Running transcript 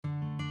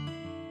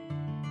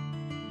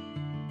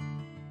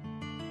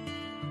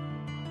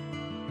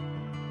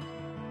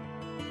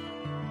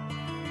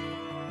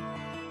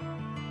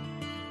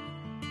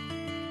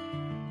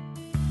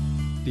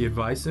The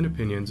advice and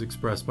opinions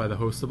expressed by the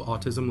host of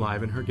Autism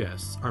Live and her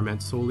guests are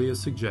meant solely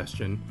as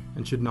suggestion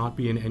and should not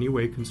be in any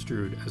way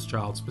construed as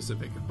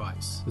child-specific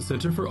advice. The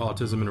Center for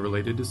Autism and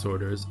Related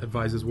Disorders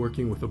advises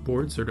working with a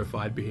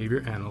board-certified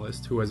behavior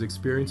analyst who has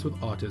experience with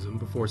autism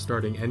before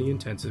starting any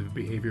intensive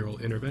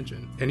behavioral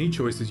intervention. Any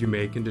choices you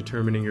make in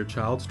determining your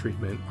child's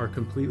treatment are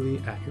completely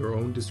at your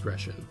own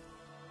discretion.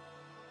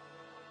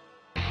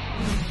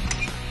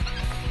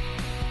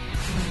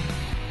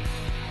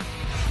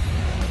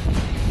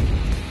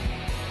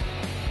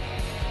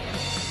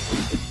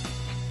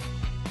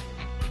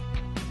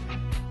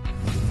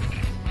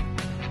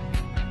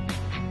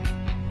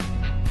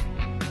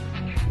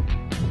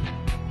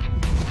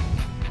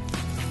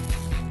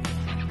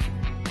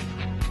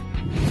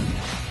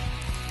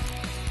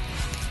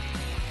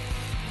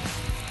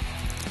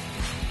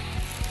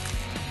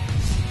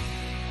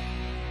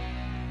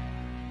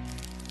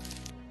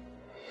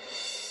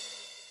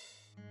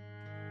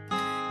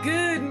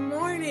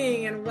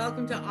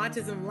 Welcome to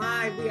Autism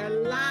Live. We are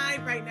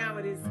live right now.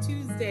 It is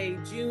Tuesday,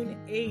 June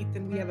 8th,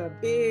 and we have a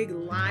big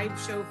live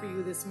show for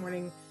you this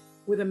morning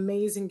with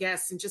amazing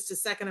guests. In just a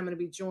second, I'm going to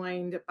be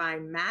joined by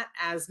Matt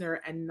Asner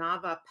and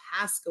Nava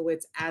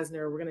Paskowitz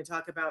Asner. We're going to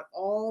talk about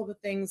all the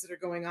things that are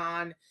going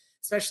on,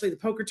 especially the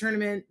poker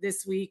tournament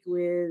this week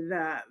with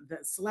the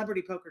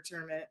celebrity poker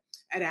tournament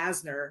at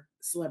Asner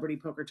Celebrity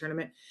Poker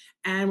Tournament.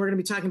 And we're going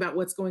to be talking about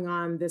what's going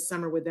on this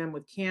summer with them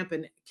with camp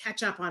and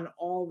catch up on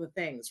all the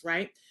things,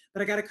 right?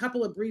 But I got a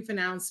couple of brief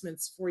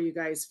announcements for you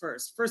guys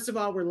first. First of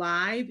all, we're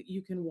live.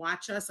 You can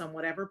watch us on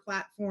whatever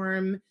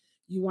platform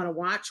you want to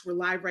watch. We're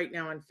live right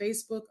now on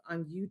Facebook,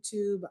 on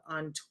YouTube,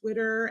 on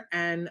Twitter,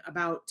 and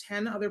about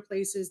 10 other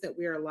places that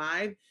we are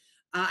live.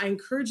 I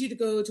encourage you to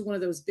go to one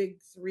of those big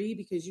three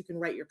because you can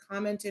write your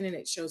comment in and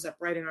it shows up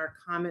right in our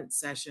comment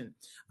session.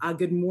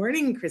 Good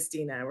morning,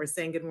 Christina. We're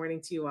saying good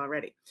morning to you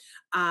already.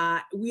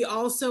 We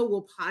also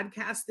will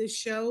podcast this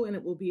show and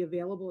it will be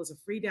available as a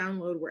free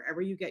download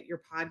wherever you get your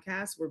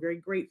podcasts. We're very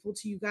grateful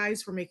to you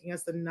guys for making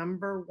us the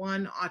 #1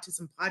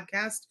 autism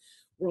podcast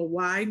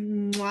worldwide.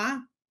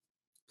 Mwah.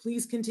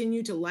 Please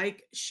continue to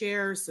like,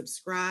 share,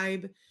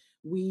 subscribe.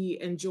 We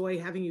enjoy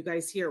having you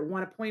guys here. I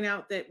want to point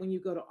out that when you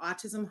go to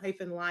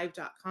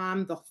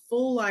autism-live.com, the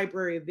full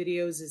library of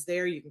videos is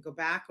there. You can go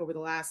back over the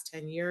last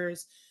 10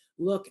 years.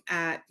 Look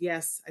at,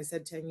 yes, I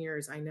said 10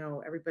 years. I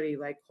know, everybody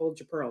hold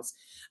your pearls.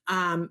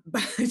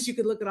 But you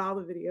can look at all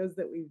the videos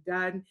that we've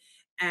done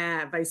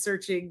by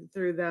searching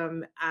through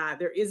them.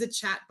 There is a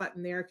chat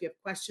button there. If you have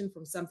a question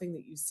from something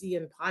that you see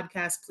in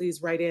podcast,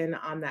 please write in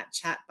on that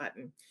chat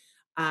button.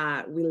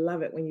 We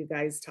love it when you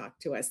guys talk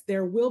to us.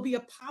 There will be a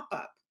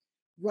pop-up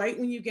right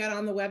when you get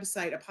on the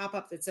website, a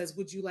pop-up that says,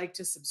 would you like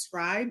to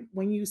subscribe?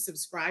 When you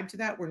subscribe to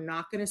that, we're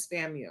not going to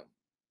spam you.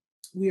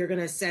 We are going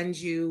to send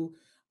you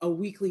a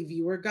weekly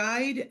viewer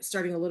guide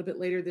starting a little bit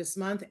later this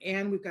month.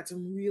 And we've got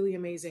some really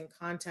amazing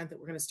content that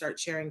we're going to start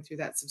sharing through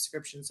that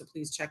subscription. So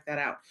please check that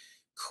out.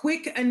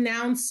 Quick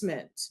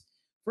announcement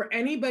for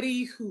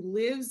anybody who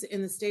lives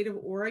in the state of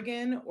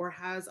Oregon or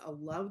has a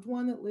loved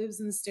one that lives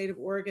in the state of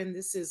Oregon.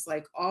 This is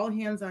all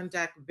hands on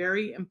deck,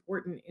 very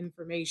important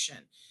information.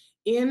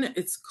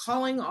 It's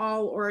calling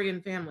all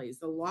Oregon families.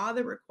 The law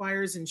that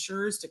requires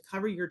insurers to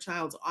cover your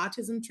child's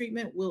autism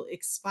treatment will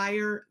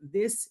expire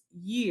this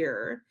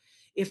year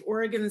if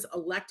Oregon's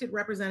elected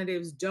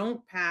representatives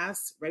don't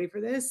pass, ready for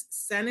this,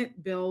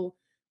 Senate Bill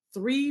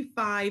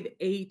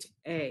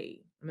 358A.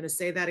 I'm going to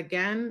say that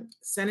again,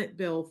 Senate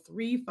Bill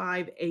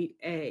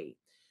 358A.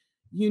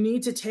 You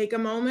need to take a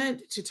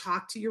moment to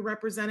talk to your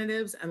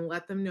representatives and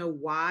let them know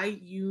why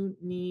you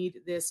need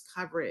this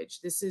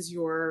coverage. This is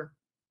your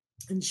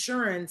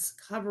insurance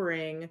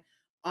covering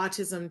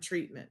autism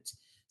treatment.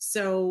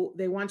 So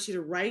they want you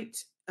to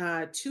write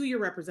to your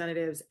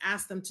representatives,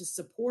 ask them to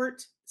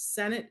support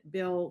Senate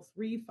Bill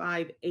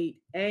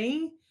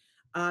 358A.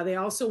 They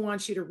also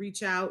want you to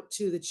reach out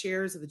to the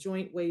chairs of the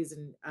Joint Ways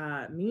and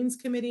Means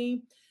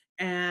Committee.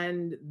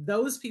 And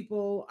those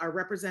people are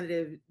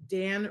Representative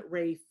Dan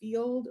Ray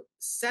Field,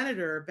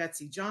 Senator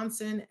Betsy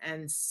Johnson,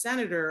 and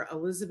Senator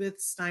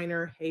Elizabeth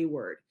Steiner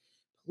Hayward.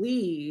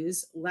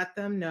 Please let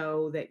them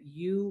know that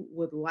you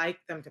would like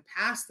them to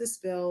pass this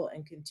bill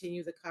and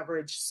continue the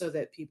coverage so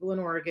that people in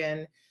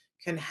Oregon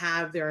can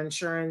have their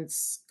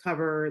insurance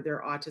cover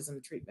their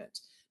autism treatment,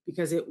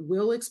 because it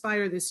will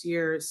expire this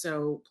year.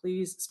 So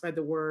please spread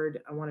the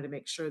word. I wanted to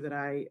make sure that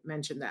I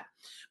mentioned that.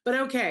 But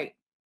okay,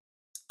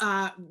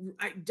 I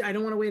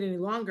don't want to wait any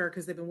longer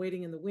because they've been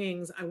waiting in the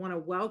wings. I want to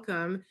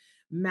welcome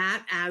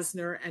Matt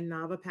Asner and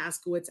Nava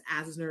Paskowitz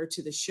Asner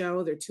to the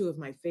show. They're two of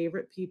my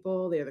favorite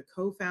people. They are the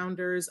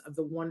co-founders of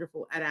the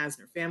wonderful Ed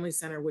Asner Family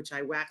Center, which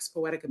I wax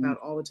poetic about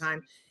all the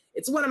time.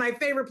 It's one of my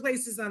favorite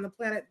places on the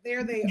planet.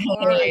 There they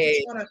are.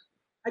 Hey.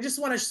 I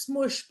just want to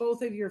smush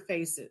both of your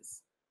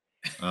faces.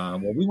 Well,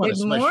 we want to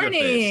smush your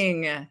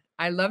face.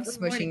 I love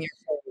smushing your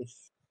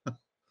face.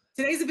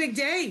 Today's a big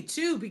day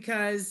too,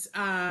 because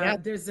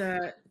there's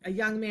a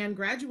young man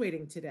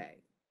graduating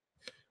today.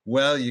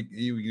 Well,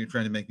 you're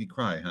trying to make me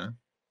cry, huh?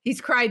 He's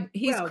cried.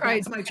 He's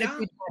cried. That's my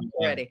job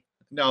already.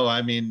 No,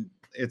 I mean,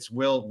 it's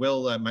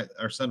Will.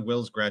 Our son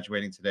Will's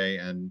graduating today,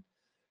 and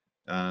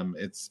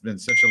it's been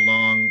such a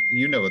long.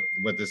 You know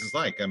what this is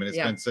like. I mean, it's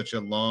been such a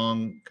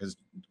long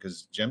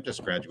because Jem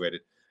just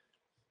graduated.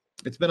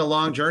 It's been a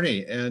long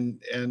journey,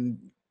 and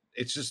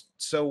it's just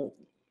so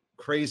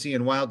crazy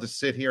and wild to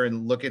sit here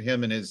and look at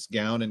him in his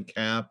gown and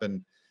cap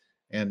and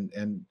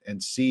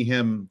see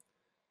him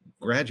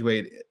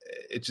graduate.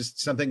 It's just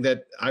something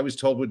that I was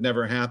told would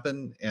never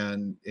happen,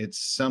 and it's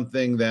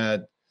something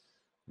that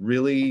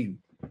really,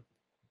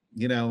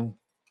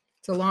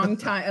 it's a long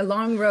time, a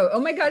long road. Oh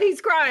my God,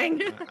 he's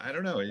crying. I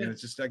don't know.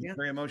 It's just I get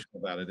very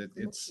emotional about it.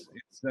 It's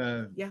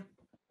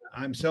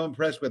I'm so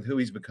impressed with who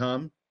he's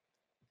become,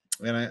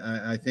 and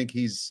I think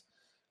he's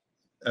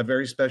a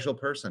very special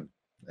person,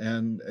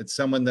 and it's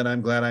someone that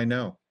I'm glad I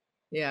know.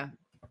 Yeah,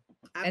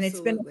 absolutely. And it's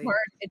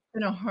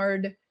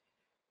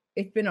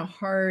been a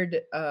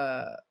hard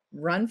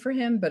run for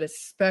him, but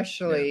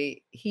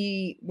especially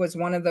he was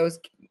one of those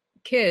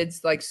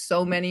kids, like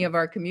so many of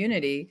our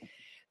community,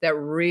 that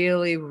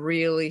really,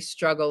 really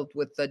struggled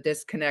with the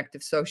disconnect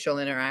of social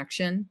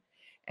interaction.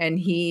 And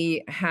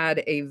he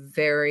had a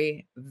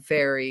very,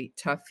 very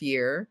tough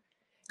year.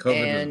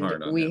 COVID was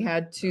hard on we him.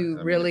 Had to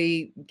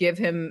really give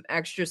him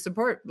extra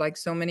support, like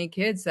so many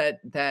kids that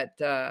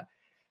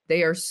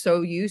they are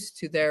so used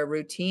to their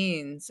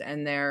routines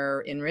and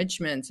their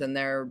enrichments and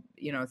their,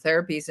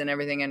 therapies and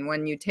everything. And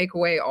when you take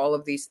away all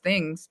of these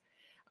things,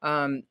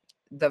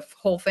 the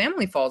whole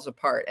family falls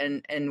apart.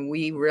 And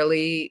we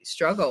really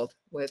struggled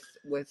with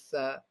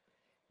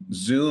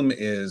Zoom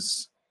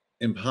is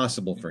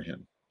impossible for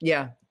him.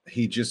 Yeah.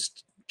 He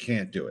just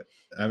can't do it.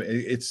 I mean,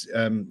 it's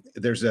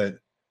there's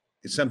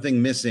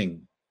something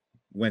missing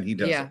when he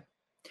does it.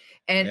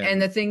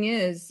 And the thing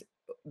is,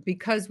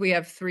 because we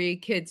have 3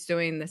 kids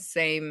doing the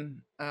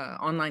same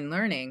online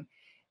learning,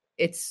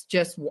 it's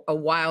just a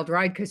wild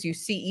ride because you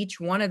see each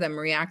one of them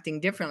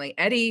reacting differently.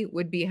 Eddie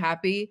would be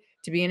happy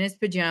to be in his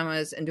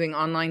pajamas and doing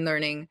online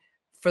learning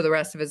for the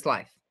rest of his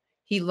life.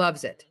 He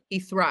loves it. He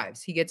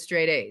thrives. He gets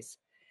straight A's.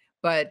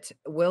 But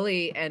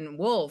Willie and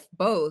Wolf,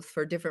 both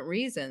for different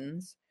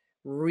reasons,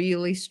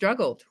 really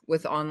struggled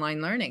with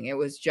online learning. It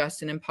was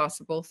just an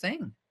impossible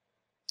thing.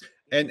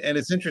 And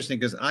it's interesting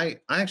because I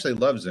actually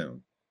love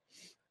Zoom.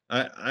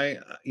 I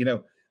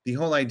the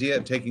whole idea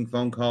of taking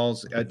phone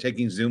calls,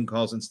 taking Zoom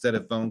calls instead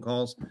of phone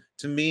calls,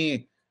 to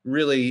me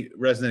really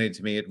resonated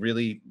to me. It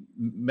really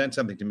meant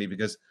something to me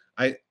because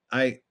I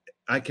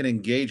can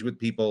engage with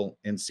people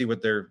and see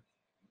what their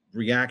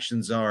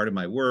reactions are to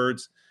my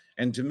words.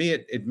 And to me,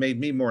 it made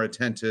me more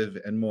attentive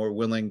and more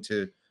willing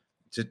to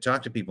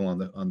talk to people on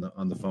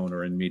the phone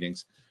or in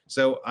meetings.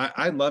 So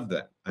I loved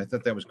that. I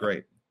thought that was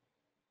great.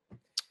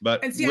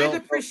 But and see, I've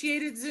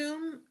appreciated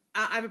Zoom.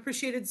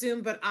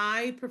 But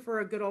I prefer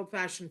a good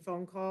old-fashioned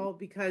phone call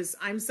because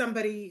I'm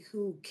somebody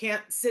who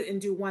can't sit and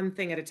do one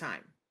thing at a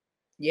time.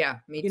 Yeah,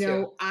 me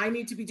too. I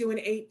need to be doing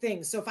 8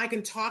 things. So if I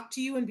can talk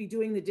to you and be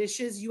doing the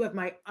dishes, you have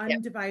my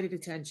undivided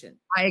attention.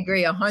 I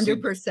agree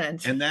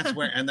 100%. And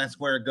that's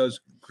where it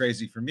goes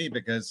crazy for me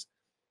because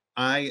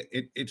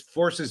it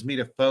forces me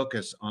to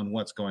focus on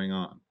what's going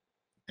on.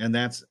 And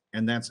that's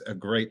a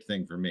great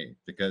thing for me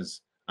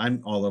because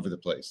I'm all over the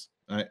place.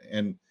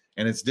 And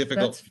it's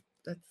difficult.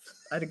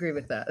 I'd agree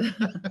with that.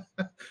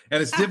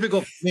 And it's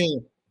difficult for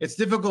me. It's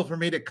difficult for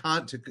me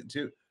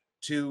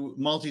to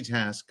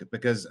multitask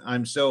because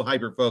I'm so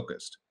hyper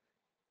focused.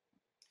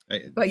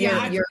 But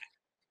you're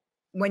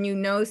when you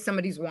know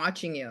somebody's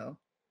watching you,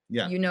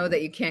 you know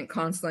that you can't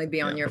constantly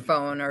be on your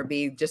phone or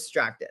be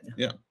distracted.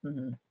 Yeah.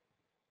 Mm-hmm.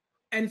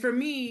 And for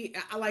me,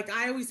 like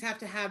I always have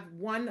to have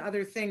one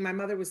other thing. My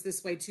mother was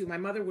this way too. My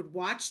mother would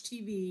watch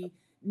TV,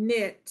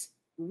 knit,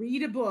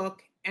 read a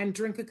book, and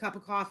drink a cup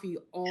of coffee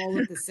all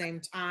at the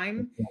same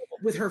time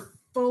with her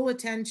full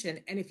attention.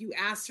 And if you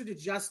asked her to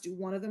just do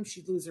one of them,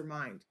 she'd lose her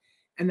mind.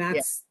 And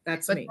that's me.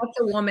 That's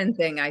a woman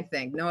thing, I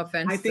think. No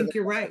offense. I think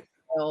you're right.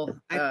 But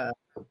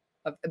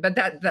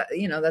that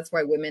that's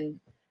why women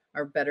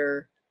are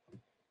better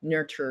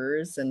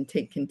nurturers and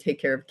can take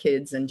care of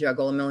kids and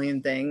juggle a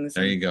million things.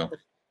 There you go.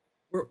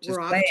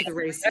 We're off to the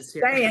races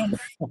here.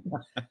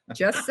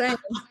 Just saying.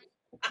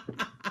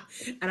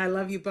 And I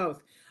love you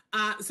both.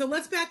 So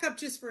let's back up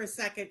just for a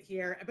second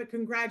here. But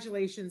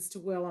congratulations to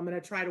Will. I'm going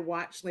to try to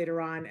watch later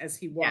on as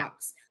he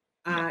walks.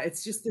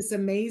 It's just this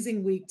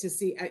amazing week to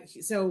see.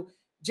 So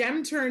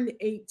Jem turned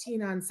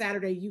 18 on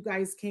Saturday. You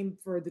guys came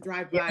for the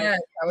drive-by. Yeah,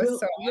 that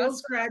was so Will's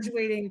awesome.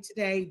 graduating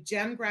today.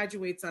 Jem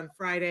graduates on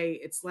Friday.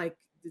 It's like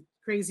the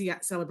crazy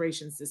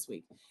celebrations this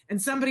week.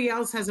 And somebody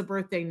else has a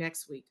birthday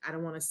next week. I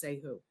don't want to say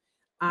who,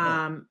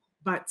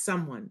 but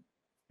someone.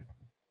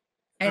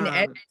 And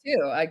Eddie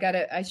too.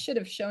 I should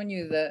have shown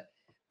you the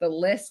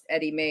list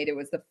Eddie made. It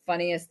was the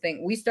funniest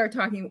thing. We start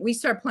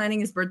planning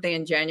his birthday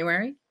in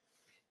January.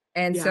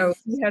 And so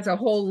he has a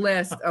whole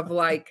list of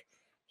like,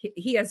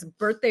 he has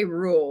birthday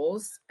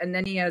rules and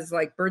then he has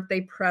like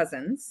birthday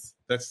presents.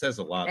 That says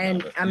a lot.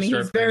 And I mean,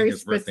 he's very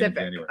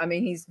specific. I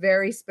mean, he's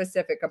very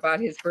specific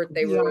about his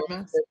birthday rules,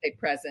 birthday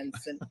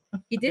presents. And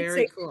he did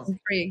say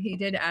gluten-free. He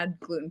did add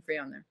gluten-free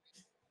on there.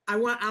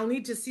 I'll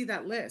need to see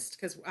that list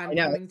because I'm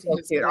know, coming it's to so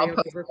his cute. I'll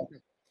post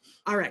karaoke.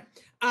 All right.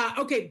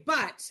 Okay,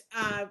 but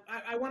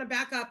I want to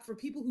back up for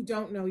people who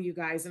don't know you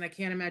guys, and I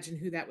can't imagine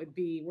who that would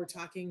be. We're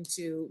talking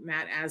to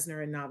Matt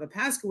Asner and Nava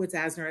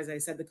Paskowitz-Asner, as I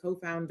said, the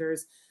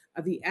co-founders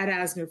of the Ed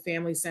Asner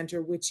Family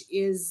Center, which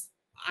is,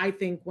 I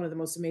think, one of the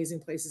most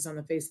amazing places on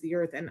the face of the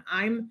earth. And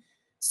I'm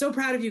so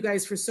proud of you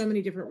guys for so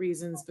many different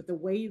reasons, but the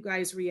way you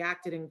guys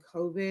reacted in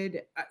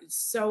COVID,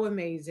 so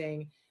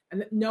amazing.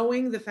 And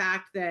knowing the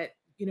fact that,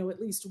 you know,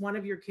 at least one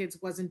of your kids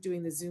wasn't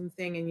doing the Zoom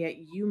thing, and yet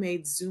you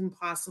made Zoom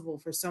possible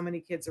for so many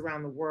kids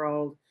around the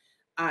world,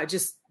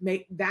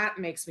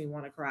 makes me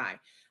want to cry.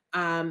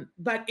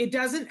 But it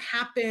doesn't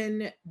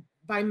happen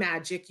by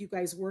magic. You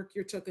guys work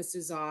your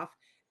tookuses off,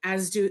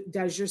 as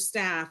does your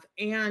staff,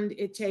 and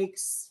it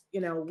takes,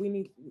 you know, we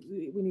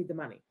need the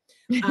money.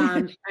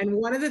 And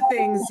one of the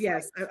things,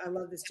 yes, I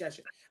love this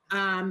gesture.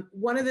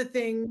 One of the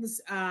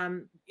things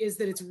is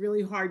that it's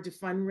really hard to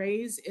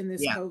fundraise in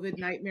this COVID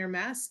nightmare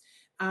mess.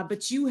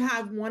 But you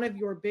have one of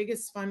your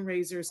biggest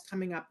fundraisers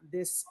coming up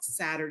this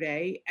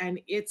Saturday, and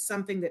it's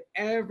something that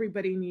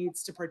everybody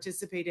needs to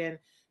participate in.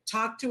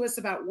 Talk to us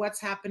about what's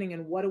happening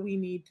and what do we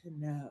need to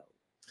know?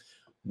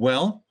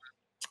 Well,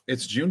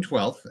 it's June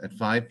 12th at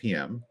 5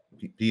 p.m.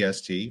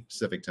 PST,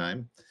 Pacific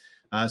time.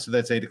 So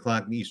that's 8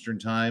 o'clock Eastern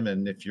time.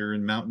 And if you're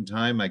in Mountain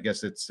time, I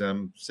guess it's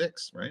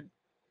 6, right?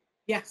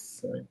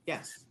 Yes. Right.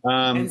 Yes.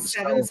 And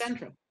 7 so,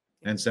 Central.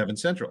 And 7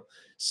 Central.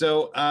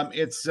 So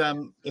it's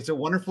a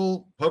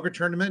wonderful poker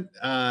tournament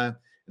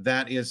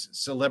that is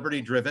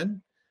celebrity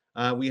driven.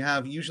 We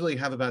usually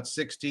have about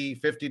 50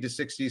 to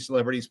 60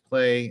 celebrities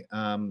play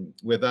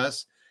with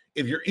us.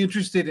 If you're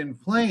interested in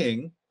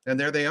playing, and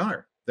there they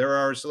are, there are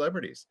our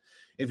celebrities.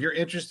 If you're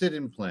interested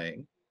in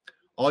playing,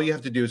 all you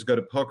have to do is go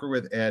to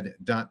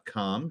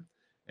pokerwithed.com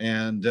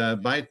and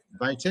buy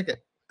a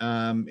ticket.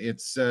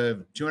 It's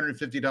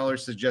 $250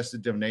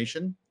 suggested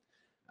donation.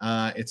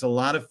 It's a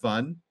lot of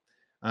fun.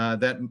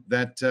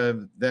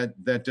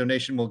 That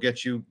donation will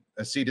get you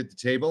a seat at the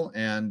table,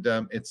 and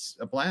it's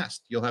a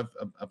blast. You'll have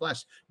a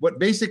blast.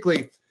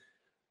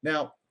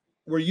 Now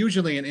we're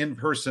usually an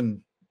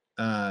in-person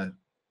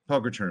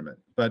poker tournament,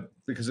 but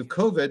because of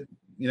COVID,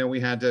 you know, we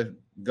had to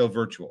go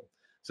virtual.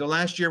 So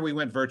last year we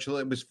went virtual.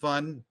 It was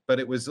fun, but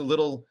it was a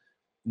little,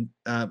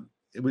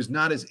 it was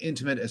not as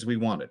intimate as we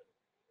wanted.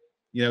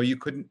 You know, you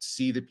couldn't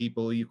see the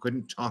people, you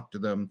couldn't talk to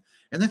them,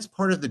 and that's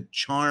part of the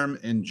charm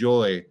and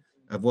joy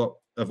of what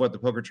the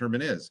poker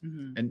tournament is.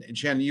 Mm-hmm. And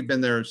Shannon, you've been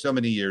there so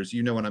many years,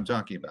 you know what I'm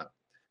talking about.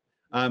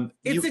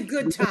 It's a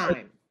good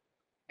time.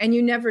 And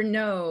you never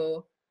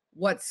know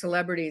what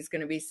celebrity is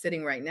going to be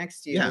sitting right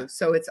next to you. Yeah.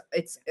 So it's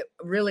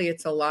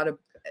a lot of,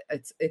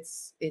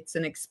 it's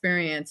an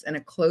experience and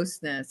a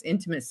closeness,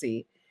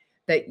 intimacy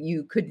that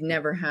you could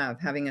never have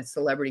having a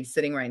celebrity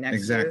sitting right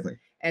next to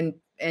you.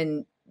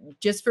 And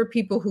just for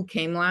people who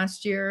came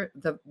last year,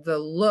 the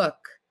look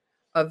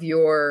of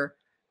your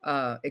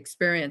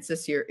experience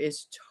this year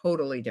is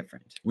totally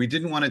different. We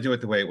didn't want to do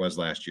it the way it was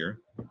last year.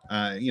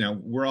 You know,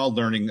 we're all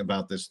learning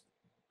about this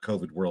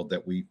COVID world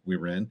that we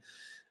were in,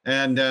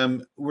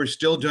 and we're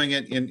still doing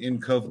it in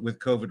COVID with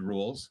COVID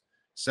rules.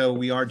 So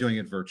we are doing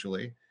it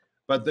virtually.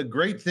 But the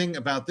great thing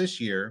about this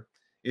year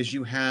is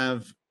you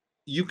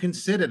can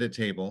sit at a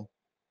table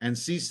and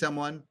see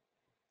someone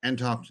and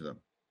talk to them.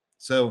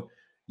 So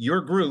you're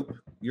a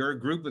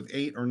group of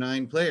 8 or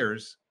 9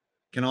 players,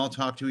 can all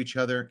talk to each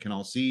other, can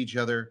all see each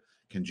other,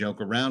 can joke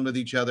around with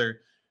each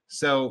other.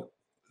 So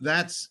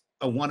that's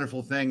a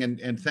wonderful thing.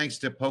 And thanks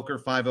to Poker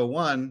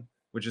 501,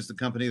 which is the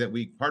company that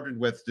we partnered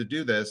with to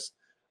do this,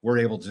 we're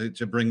able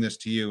to bring this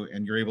to you,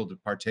 and you're able to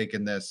partake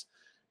in this.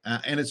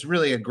 And it's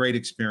really a great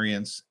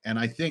experience. And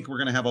I think we're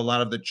going to have a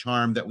lot of the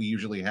charm that we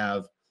usually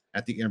have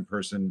at the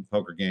in-person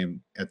poker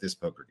game at this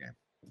poker game.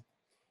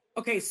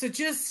 Okay, so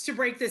just to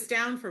break this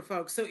down for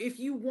folks. So if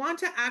you want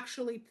to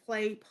actually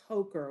play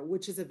poker,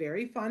 which is a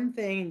very fun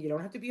thing, and you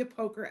don't have to be a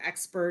poker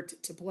expert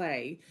to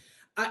play,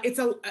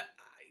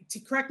 to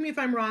correct me if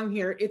I'm wrong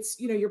here, it's,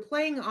 you know, you're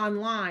playing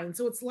online.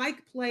 So it's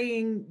like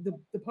playing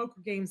the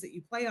poker games that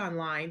you play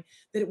online,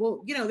 that it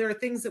will, you know, there are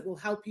things that will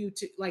help you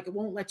to, like, it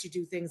won't let you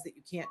do things that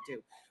you can't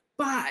do.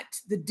 But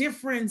the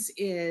difference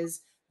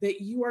is that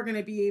you are going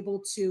to be able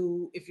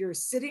to, if you're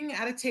sitting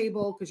at a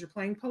table because you're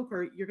playing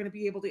poker, you're going to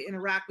be able to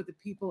interact with the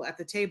people at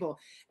the table.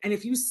 And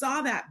if you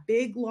saw that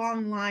big,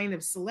 long line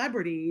of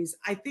celebrities,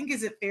 I think,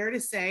 is it fair to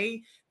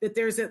say that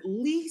there's at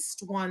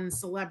least one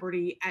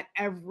celebrity at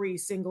every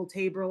single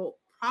table,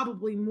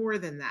 probably more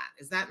than that?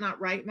 Is that not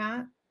right,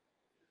 Matt?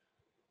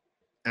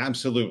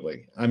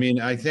 Absolutely. I mean,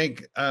 I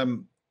think,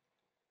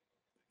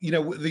 you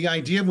know, the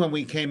idea when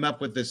we came up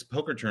with this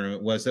poker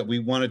tournament was that we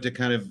wanted to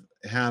kind of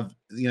have,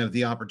 you know,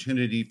 the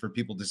opportunity for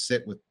people to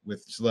sit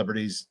with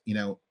celebrities, you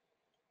know,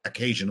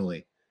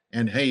 occasionally.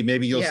 And hey,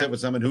 maybe you'll sit with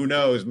someone, who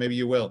knows, maybe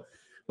you will.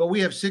 But we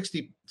have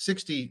 60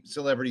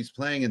 celebrities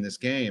playing in this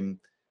game.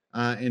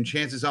 And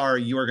chances are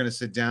you are going to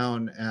sit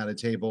down at a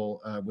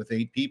table with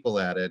 8 people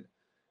at it,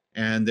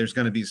 and there's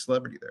going to be a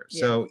celebrity there.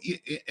 Yeah. So,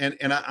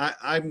 and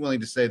I'm willing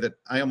to say that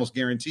I almost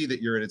guarantee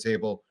that you're at a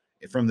table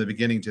from the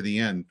beginning to the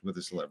end with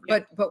a celebrity.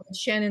 But what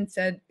Shannon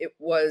said, it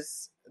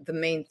was the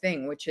main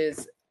thing, which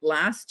is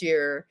last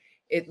year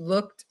it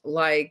looked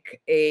like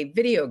a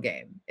video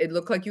game. It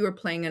looked like you were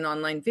playing an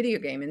online video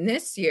game. And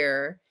this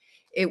year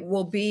it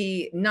will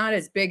be not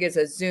as big as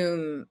a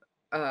Zoom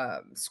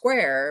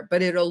square,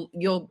 but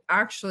you'll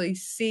actually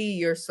see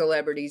your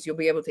celebrities. You'll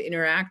be able to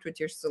interact with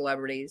your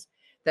celebrities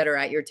that are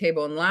at your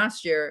table. And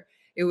last year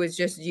it was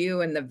just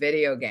you and the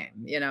video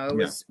game. You know, it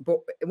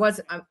was.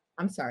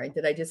 I'm sorry.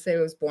 Did I just say it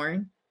was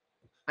boring?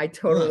 I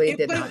totally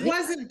did not. But it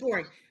wasn't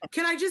boring.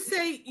 Can I just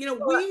say, you know,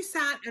 we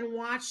sat and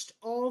watched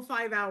all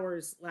 5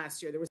 hours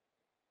last year.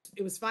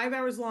 It was 5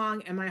 hours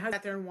long, and my husband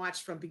sat there and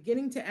watched from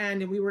beginning to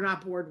end, and we were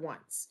not bored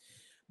once.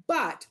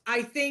 But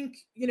I think,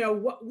 you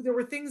know, there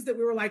were things that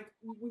we were like,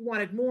 we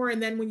wanted more.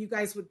 And then when you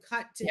guys would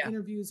cut to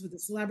interviews with the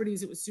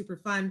celebrities, it was super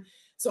fun.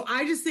 So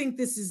I just think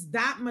this is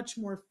that much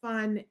more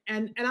fun.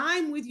 And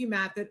I'm with you,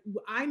 Matt, that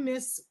I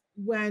miss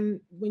when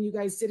you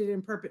guys did it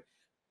in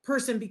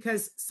person,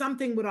 because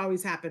something would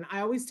always happen.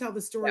 I always tell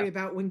the story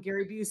about when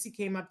Gary Busey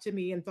came up to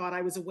me and thought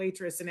I was a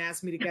waitress and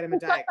asked me to get him a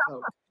Diet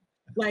Coke.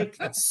 Like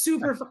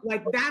super,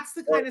 like that's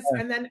the kind of,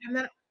 and then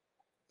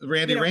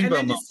Randy Rainbow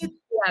moment.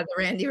 Yeah, the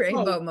Randy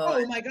Rainbow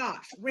moment. Oh my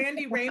gosh,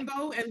 Randy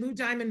Rainbow and Lou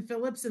Diamond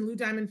Phillips, and Lou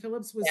Diamond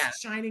Phillips was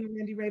shining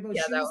Randy Rainbow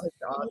shoes. That was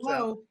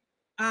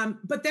awesome.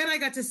 But then I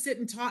got to sit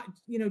and talk,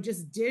 you know,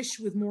 just dish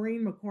with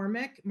Maureen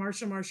McCormick,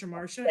 Marsha,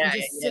 and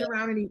just sit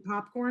around and eat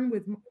popcorn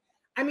with.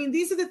 I mean,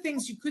 these are the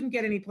things you couldn't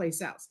get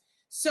anyplace else.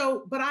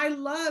 So, but I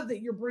love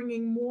that you're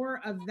bringing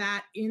more of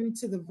that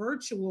into the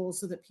virtual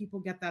so that people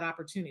get that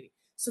opportunity.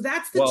 So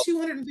that's the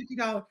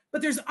 $250,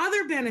 but there's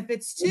other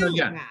benefits too,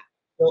 Matt.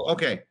 Well,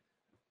 okay.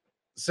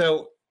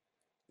 So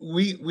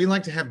we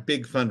like to have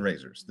big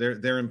fundraisers.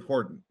 They're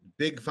important.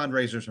 Big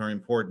fundraisers are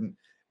important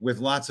with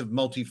lots of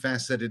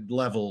multifaceted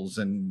levels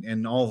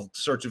and all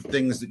sorts of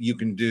things that you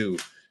can do.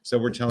 So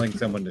we're telling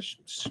someone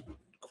to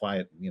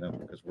quiet, you know,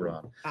 because we're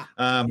on.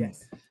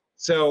 Yes.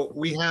 So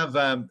we have,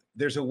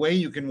 there's a way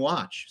you can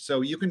watch.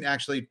 So you can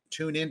actually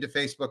tune into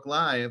Facebook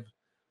Live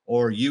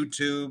or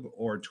YouTube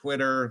or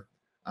Twitter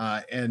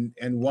and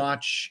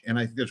watch, and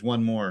I think there's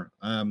one more,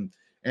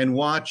 and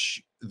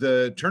watch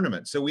the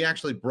tournament. So we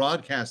actually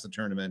broadcast the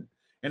tournament,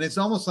 and it's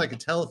almost like a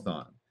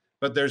telethon,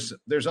 but there's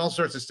all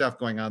sorts of stuff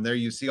going on there.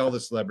 You see all the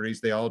celebrities,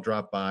 they all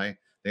drop by,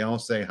 they all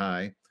say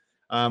hi.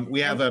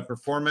 We have a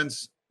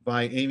performance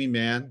by Amy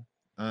Mann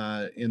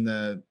that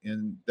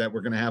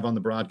we're going to have on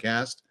the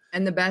broadcast.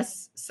 And the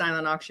best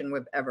silent auction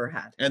we've ever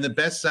had. And the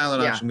best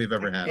silent auction we've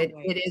ever had.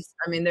 It is.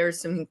 I mean,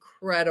 there's some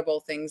incredible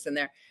things in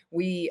there.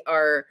 We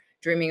are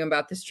dreaming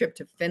about this trip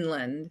to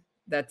Finland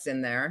that's in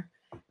there.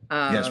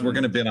 Yes, we're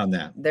going to bid on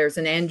that. There's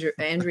an Andrea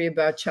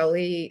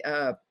Bocelli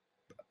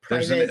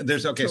private.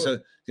 There's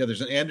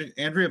an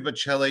Andrea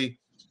Bocelli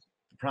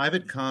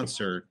private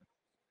concert.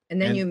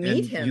 And then you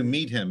meet him. You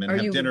meet him and or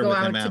have you dinner go with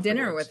out him to afterwards.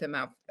 dinner with him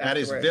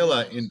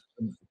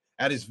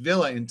At his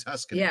villa in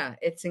Tuscany. Yeah,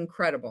 it's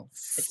incredible.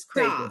 It's Stop.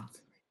 crazy.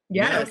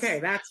 Yes. Okay,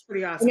 that's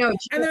pretty awesome. No,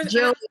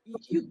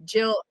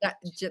 Jill,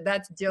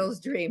 that's Jill's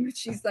dream.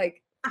 She's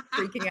like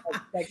freaking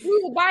out. Like,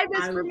 ooh, buy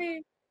this for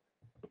me.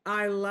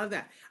 I love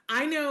that.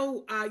 I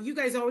know you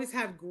guys always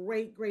have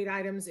great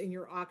items in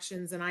your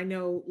auctions. And I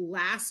know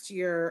last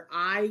year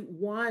I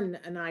won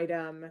an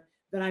item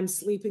that I'm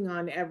sleeping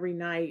on every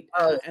night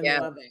and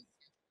loving.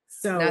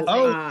 So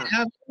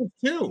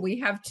we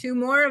have two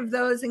more of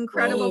those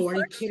incredible. Are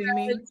you kidding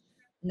me?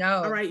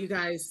 No. All right, you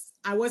guys.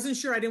 I wasn't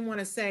sure. I didn't want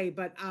to say,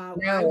 but I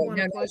won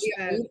a plush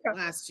bed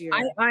last year.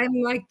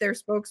 I'm like their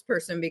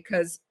spokesperson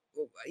because,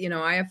 you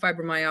know, I have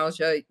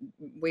fibromyalgia.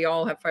 We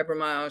all have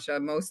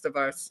fibromyalgia. Most of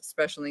us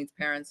special needs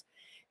parents,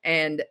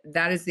 and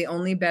that is the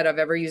only bed I've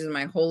ever used in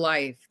my whole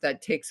life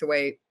that takes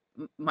away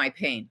my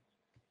pain,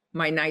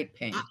 my night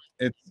pain.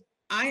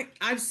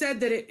 I've said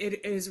that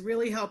it has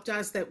really helped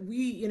us that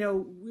we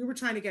were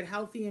trying to get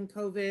healthy in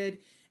COVID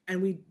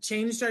and we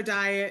changed our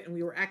diet and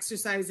we were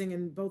exercising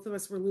and both of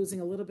us were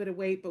losing a little bit of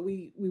weight, but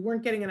we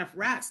weren't getting enough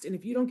rest. And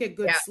if you don't get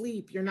good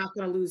sleep, you're not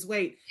going to lose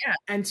weight. Yeah.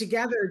 And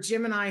together,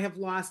 Jim and I have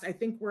lost, I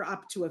think we're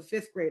up to a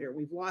 5th grader.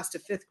 We've lost a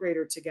 5th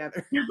grader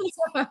together.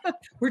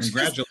 We're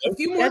just a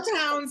few more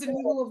pounds and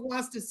we will have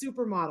lost a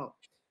supermodel.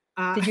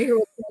 Did you hear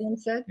what Sam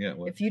said? Yeah,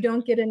 if you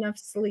don't get enough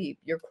sleep,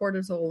 your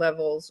cortisol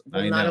levels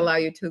will not allow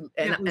you to.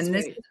 And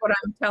this is what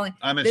I'm telling.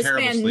 This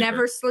man sleeper.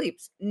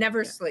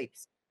 Never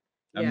sleeps.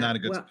 I'm not a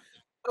good.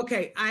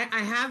 Okay, I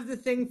have the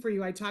thing for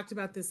you. I talked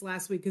about this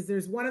last week because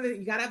there's one of the.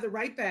 You got to have the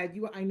right bed.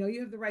 I know you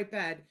have the right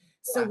bed.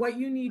 So what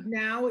you need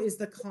now is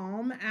the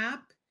Calm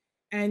app,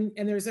 and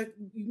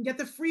you can get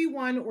the free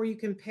one or you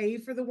can pay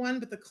for the one.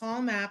 But the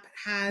Calm app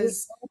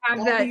has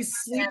all these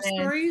sleep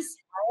stories.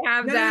 I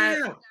have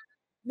that.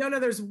 No,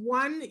 there's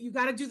one. You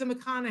got to do the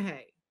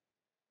McConaughey,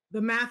 the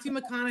Matthew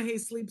McConaughey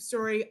sleep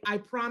story. I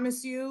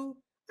promise you.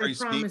 I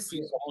promise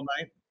you. All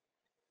night?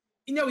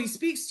 No, he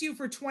speaks to you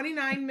for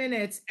 29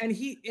 minutes, and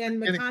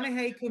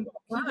McConaughey can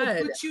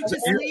put you to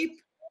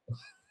sleep.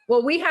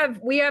 Well, we have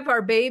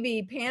our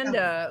baby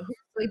Panda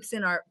who sleeps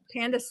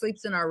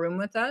in our room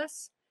with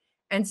us,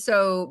 And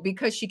so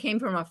because she came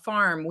from a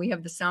farm, we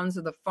have the sounds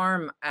of the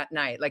farm at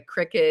night, like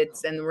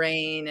crickets and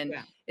rain. And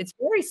it's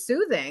very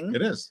soothing.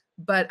 It is.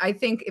 But I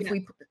think if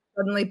we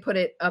suddenly put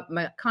it up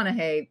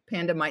McConaughey,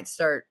 Panda might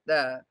start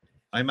regressing.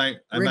 I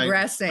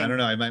don't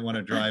know. I might want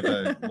to drive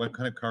what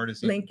kind of car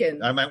does he?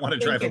 Lincoln. I might want to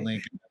drive a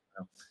Lincoln.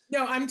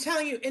 No, I'm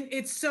telling you, and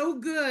it's so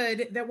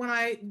good that when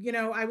I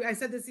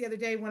said this the other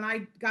day, when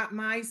I got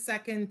my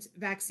second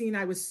vaccine,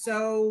 I was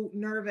so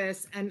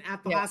nervous, and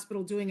at the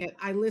hospital doing it,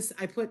 I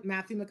put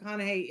Matthew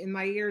McConaughey in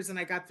my ears and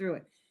I got through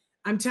it.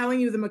 I'm telling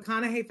you, the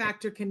McConaughey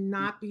factor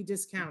cannot be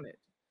discounted.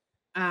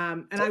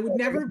 And I would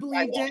never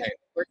believed it.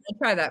 We're gonna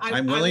try that.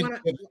 I'm willing to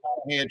give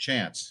McConaughey a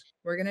chance.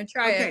 We're gonna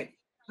try it.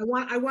 I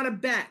want to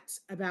bet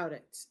about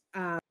it.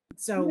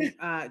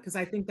 Because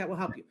I think that will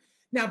help you.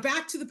 Now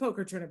back to the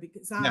poker tournament,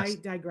 because I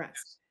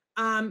digress.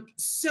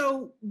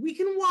 So we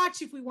can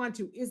watch if we want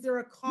to. Is there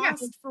a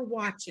cost for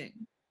watching?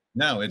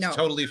 No, it's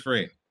totally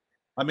free.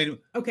 I mean,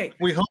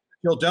 we hope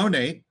you'll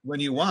donate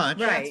when you watch.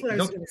 Right. That's what I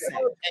was going to say.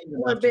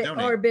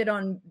 Or bid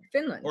on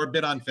Finland.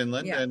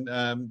 And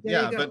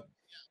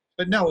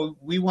but no,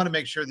 we want to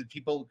make sure that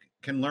people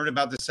can learn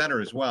about the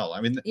center as well.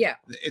 I mean,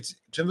 it's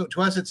to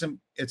us, it's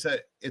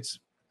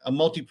a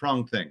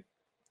multi-pronged thing.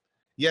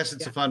 Yes,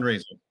 it's a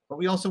fundraiser, but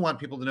we also want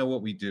people to know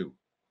what we do.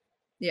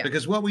 Yeah.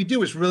 Because what we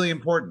do is really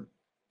important.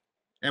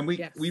 And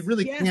we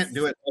really can't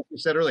do it, like you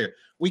said earlier.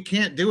 We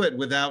can't do it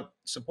without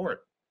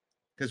support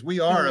because we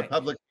are a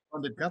public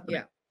funded company.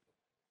 Yeah.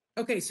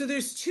 Okay, so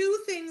there's two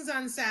things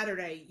on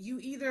Saturday. You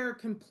either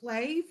can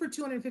play for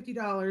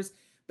 $250,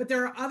 but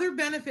there are other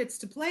benefits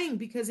to playing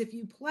because if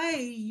you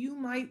play, you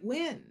might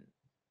win.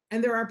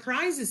 And there are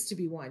prizes to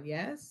be won,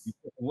 yes?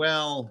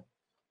 Well,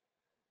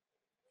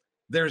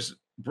 there's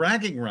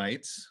bragging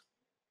rights.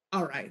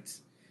 All right.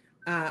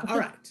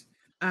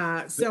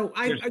 So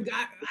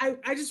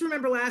I just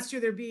remember last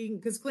year there being,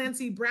 because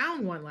Clancy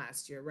Brown won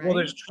last year, right? Well,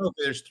 there's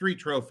 3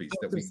 trophies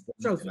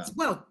trophies.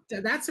 Well,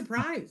 that's a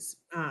prize.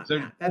 That's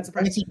a prize.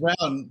 Clancy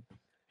Brown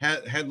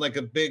had like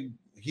a big,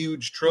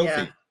 huge trophy.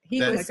 Yeah.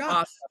 He was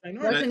awesome.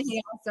 Wasn't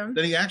he awesome?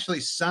 That he actually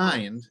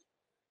signed.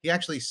 He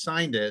actually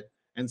signed it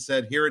and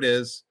said, "Here it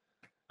is.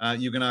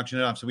 You can auction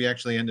it off." So we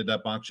actually ended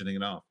up auctioning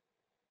it off.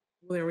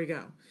 Well, there we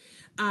go.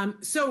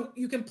 So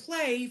you can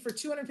play for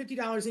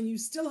 $250 and you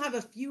still have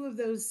a few of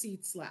those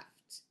seats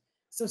left.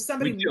 So if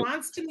somebody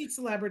wants to meet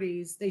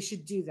celebrities, they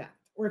should do that.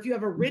 Or if you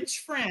have a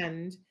rich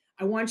friend,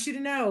 I want you to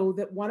know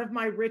that one of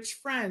my rich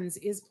friends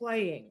is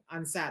playing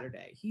on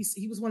Saturday.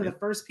 He was one of the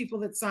first people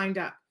that signed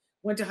up,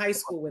 went to high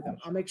school with him.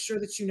 I'll make sure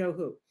that you know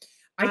who.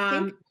 I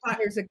think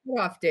there's a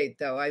cutoff date,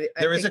 though.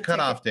 There is a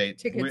cutoff date.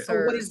 Tickets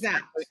are what is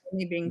that?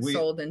 Only being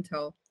sold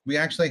until... We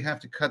actually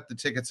have to cut the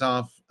tickets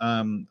off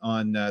on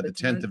the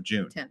 10th of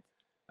June. 10th.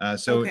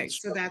 So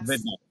that's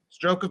midnight.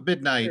 Stroke of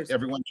midnight, Thursday.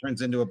 Everyone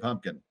turns into a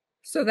pumpkin.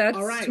 So that's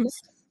all right.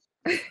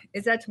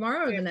 Is that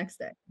tomorrow or the next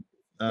day?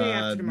 Day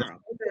after tomorrow.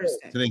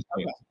 Thursday.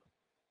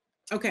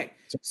 Okay.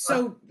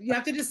 So you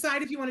have to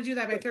decide if you want to do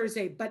that by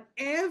Thursday, but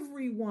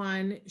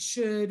everyone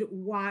should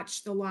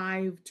watch the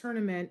live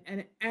tournament.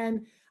 And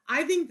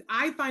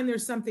I find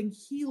there's something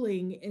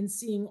healing in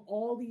seeing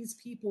all these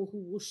people who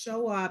will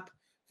show up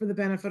for the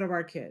benefit of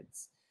our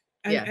kids.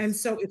 And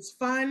so it's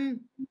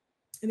fun.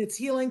 And it's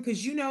healing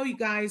because, you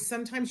guys,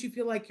 sometimes you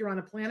feel like you're on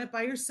a planet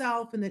by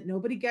yourself and that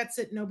nobody gets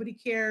it, nobody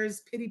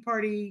cares, pity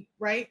party,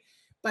 right?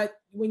 But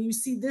when you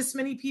see this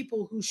many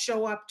people who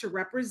show up to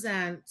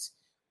represent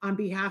on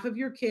behalf of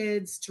your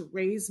kids, to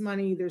raise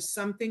money, there's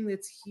something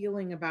that's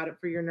healing about it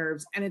for your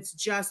nerves. And it's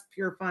just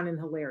pure fun and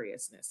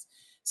hilariousness.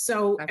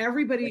 So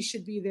everybody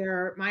should be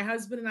there. My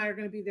husband and I are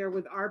going to be there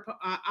with our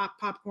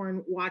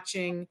popcorn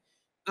watching.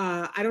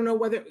 I don't know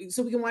whether,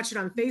 so we can watch it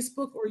on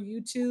Facebook or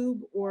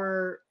YouTube,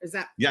 or is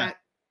that? Yeah.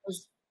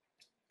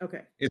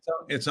 Okay.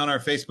 It's on our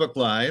Facebook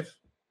Live.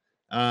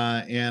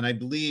 And I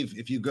believe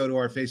if you go to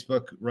our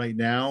Facebook right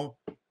now,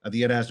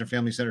 the Ed Asner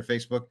Family Center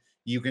Facebook,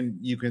 you can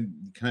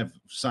kind of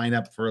sign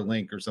up for a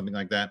link or something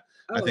like that.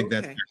 I think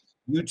that's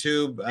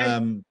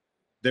YouTube.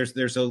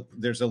 There's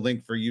a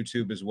link for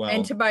YouTube as well.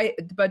 And to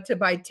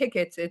buy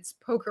tickets, it's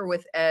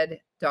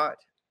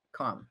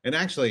pokerwithed.com. And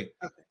actually,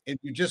 if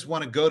you just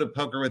want to go to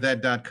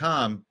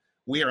pokerwithed.com,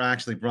 we are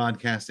actually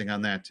broadcasting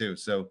on that too.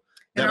 So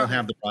that'll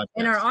have the podcast.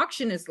 And our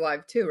auction is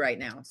live too right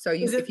now. So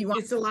if you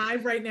want, it's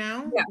live right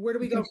now. Yeah. Where do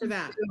we go for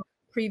that?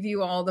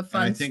 Preview all the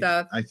fun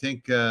stuff. I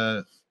think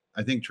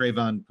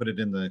Trayvon put it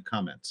in the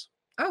comments.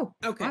 Oh,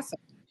 okay. Awesome.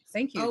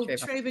 Thank you.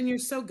 Trayvon, you're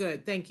so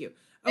good. Thank you.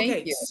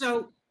 Okay,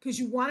 so because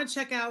you want to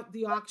check out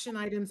the auction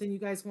items and you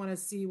guys want to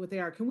see what they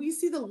are. Can we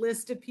see the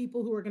list of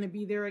people who are going to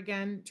be there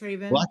again,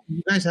 Trayvon? Well,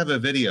 you guys have a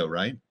video,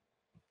 right?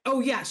 Oh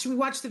yeah. Should we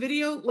watch the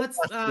video? Let's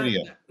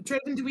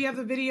Trayvon, do we have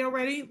the video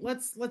ready?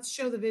 Let's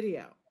show the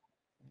video.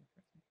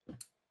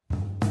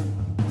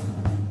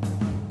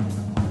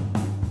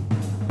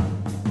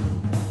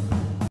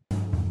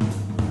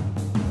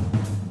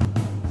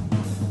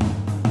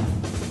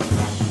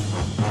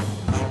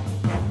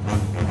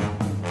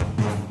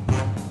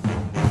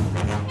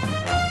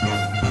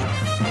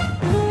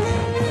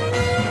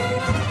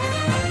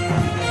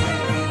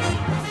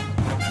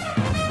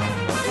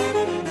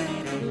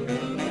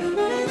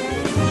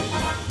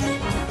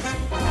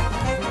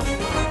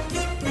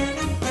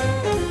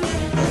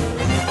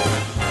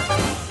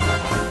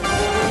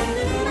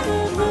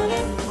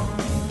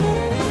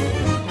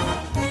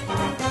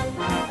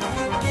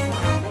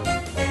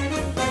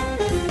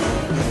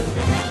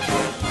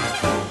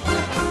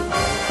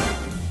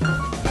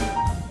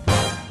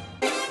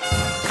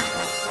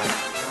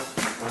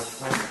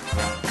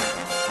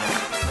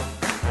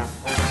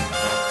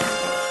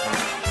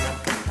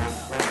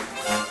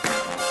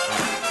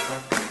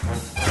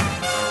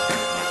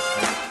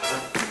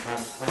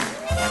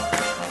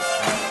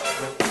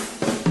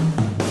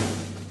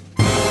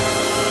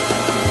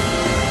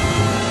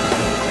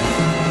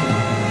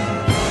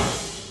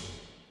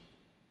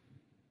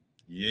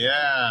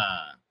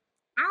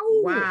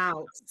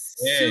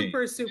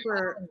 super,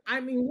 super. I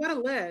mean, what a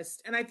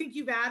list. And I think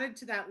you've added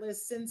to that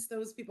list since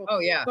those people. Oh,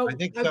 yeah. But I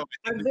think so.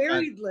 A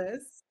varied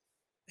list.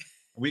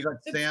 We got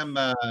Sam,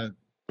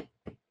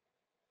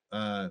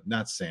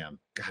 not Sam.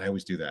 God, I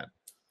always do that.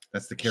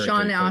 That's the character.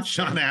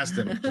 Sean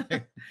Astin.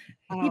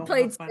 He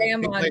played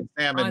Sam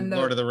in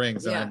Lord of the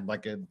Rings, and I'm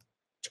like a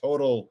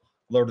total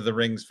Lord of the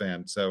Rings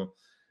fan. So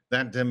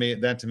that to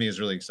me is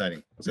really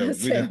exciting. So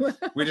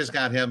we just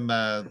got him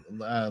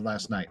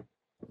last night.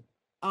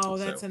 Oh,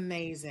 that's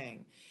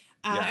amazing.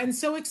 And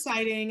so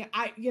exciting.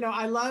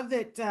 I love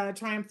that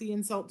Triumph the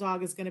Insult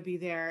Dog is going to be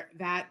there.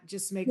 That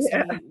just makes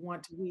me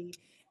want to be.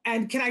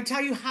 And can I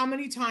tell you how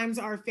many times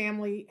our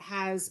family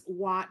has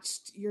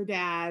watched your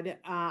dad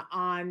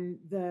on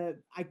and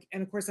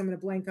of course I'm going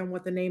to blank on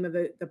what the name of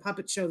the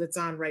puppet show that's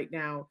on right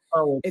now.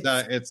 Oh,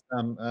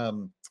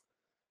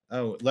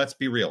 Let's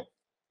Be Real.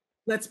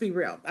 Let's Be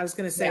Real. I was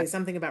going to say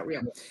something about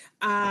real.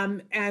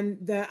 And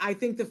I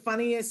think the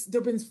funniest,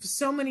 there've been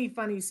so many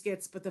funny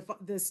skits, but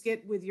the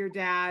skit with your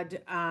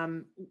dad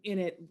in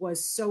it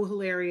was so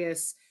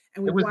hilarious.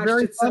 And we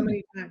watched it so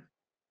many times.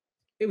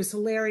 It was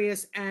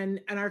hilarious, and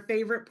our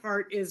favorite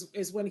part is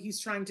when he's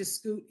trying to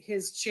scoot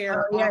his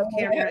chair off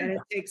camera, and it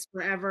takes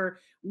forever.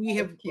 We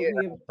have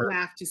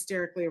laughed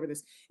hysterically over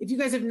this. If you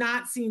guys have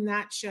not seen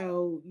that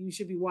show, you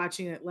should be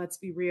watching it. Let's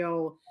Be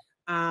Real.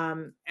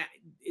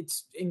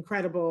 It's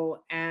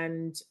incredible,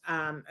 and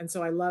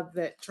so I love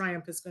that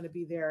Triumph is going to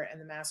be there, and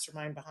the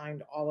mastermind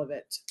behind all of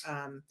it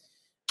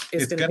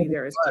is going to be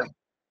there as well.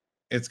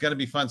 It's going to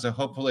be fun. So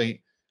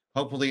hopefully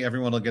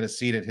everyone will get a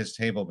seat at his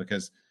table,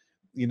 because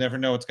you never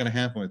know what's going to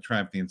happen with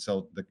Triumph the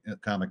Insult, the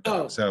comic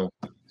dog. So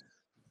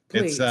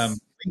please. It's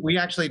we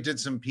actually did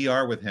some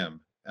PR with him,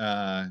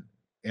 and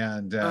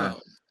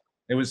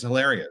it was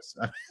hilarious.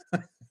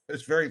 It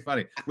was very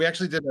funny. We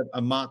actually did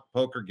a mock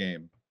poker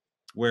game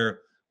where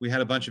we had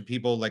a bunch of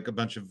people, like a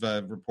bunch of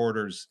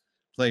reporters,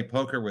 play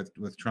poker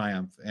with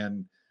Triumph,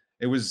 and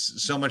it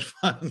was so much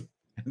fun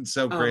and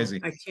so crazy.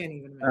 I can't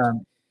even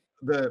imagine.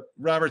 The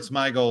Robert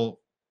Smigel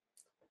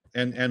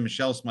and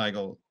Michelle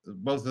Smigel,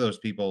 both of those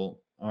people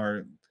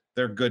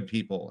they're good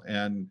people,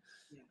 and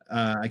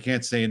I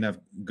can't say enough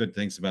good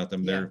things about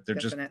them. They're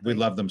just, we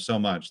love them so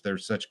much. They're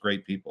such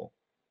great people.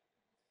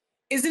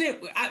 Isn't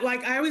it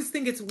like, I always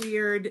think it's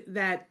weird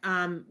that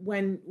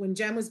when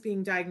Jem was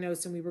being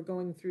diagnosed and we were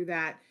going through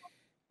that,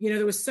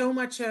 there was so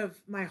much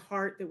of my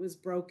heart that was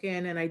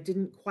broken, and I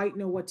didn't quite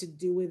know what to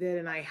do with it,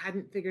 and I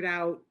hadn't figured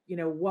out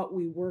what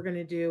we were going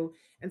to do,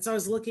 and so I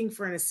was looking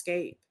for an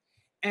escape.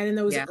 And in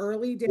those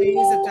early days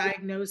of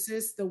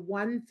diagnosis, the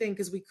one thing,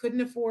 because we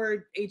couldn't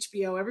afford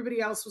HBO, everybody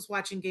else was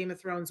watching Game of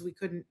Thrones. We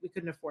couldn't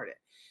afford it.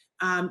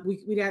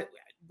 We had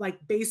like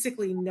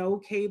basically no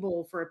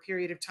cable for a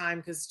period of time,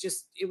 because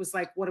it was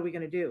like, what are we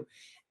going to do?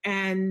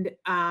 And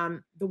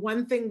the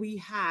one thing we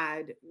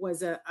had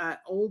was a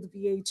old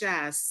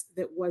VHS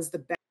that was the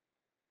best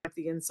of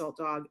the Insult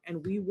Dog,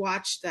 and we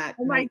watched that.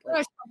 Oh my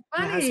gosh,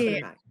 my husband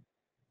and I.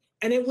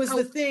 And it was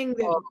the thing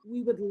that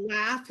we would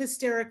laugh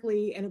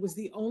hysterically. And it was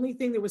the only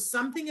thing. There was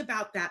something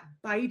about that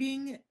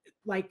biting,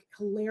 like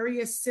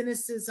hilarious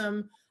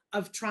cynicism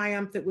of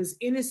Triumph that was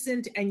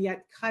innocent and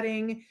yet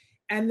cutting.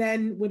 And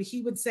then when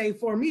he would say,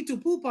 "For me to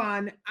poop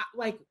on,"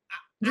 I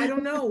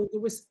don't know,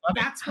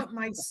 that's what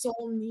my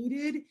soul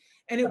needed.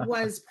 And it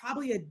was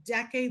probably a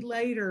decade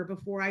later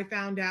before I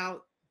found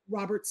out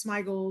Robert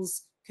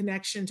Smigel's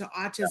connection to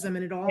autism,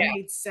 and it all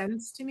made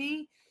sense to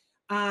me.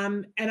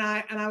 And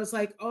I was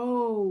like,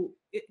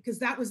 because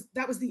that was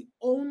the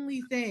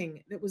only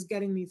thing that was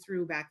getting me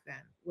through back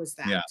then, was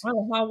that. Yeah.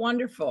 Oh, how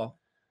wonderful.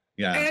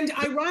 Yeah. And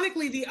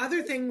ironically, the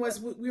other thing was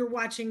we were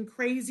watching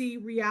crazy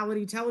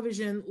reality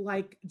television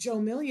like Joe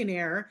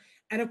Millionaire.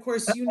 And of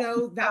course,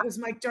 that was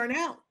Mike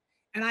Darnell.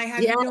 And I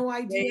had no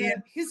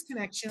idea his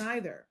connection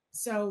either.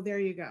 So there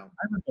you go.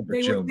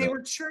 They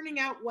were churning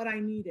out what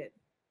I needed.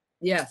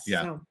 Yes.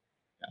 Yeah. So,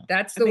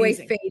 that's the way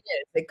fate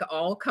is. It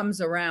all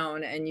comes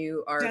around, and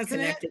you are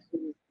connected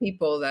to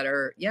people that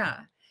are,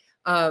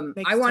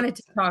 I wanted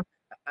to talk.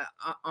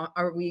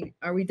 Are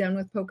we done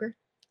with poker?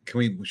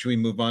 Should we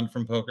move on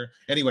from poker?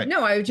 Anyway.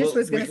 No, I just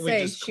was going to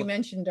say, she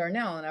mentioned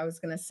Darnell, and I was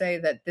going to say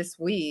that this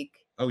week,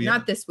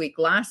 not this week,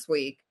 last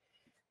week,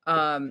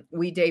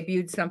 we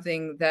debuted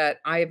something that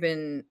I've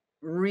been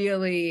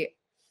really,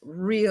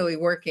 really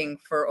working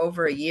for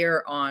over a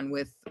year on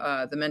with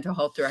the mental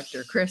health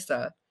director,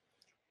 Krista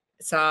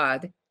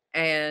Saad.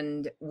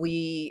 And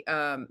we,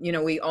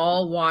 we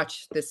all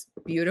watched this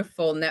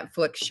beautiful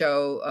Netflix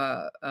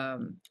show,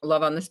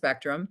 Love on the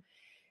Spectrum.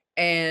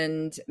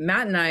 And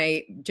Matt and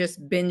I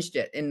just binged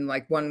it in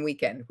like one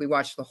weekend. We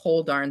watched the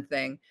whole darn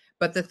thing.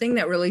 But the thing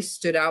that really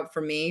stood out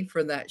for me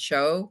for that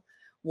show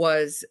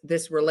was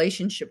this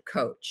relationship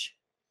coach,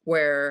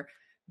 where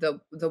the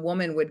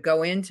woman would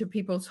go into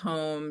people's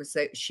homes,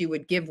 that she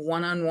would give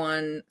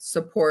one-on-one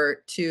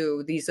support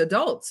to these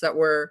adults that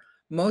were,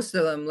 most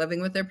of them,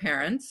 living with their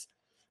parents,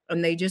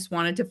 and they just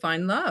wanted to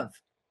find love.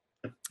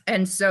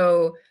 And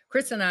so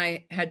Chris and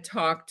I had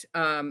talked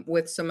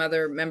with some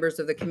other members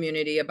of the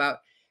community about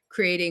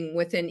creating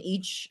within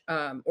each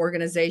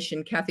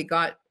organization. Kathy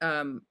Gott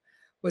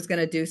was going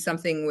to do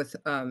something with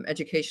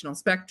educational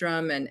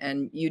spectrum,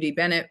 and UD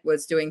Bennett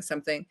was doing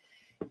something.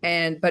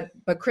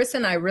 But Chris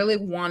and I really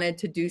wanted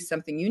to do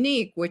something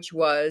unique, which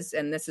was,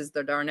 and this is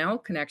the Darnell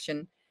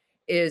connection,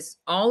 is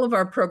all of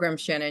our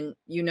programs, Shannon,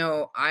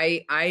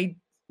 I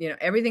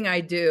everything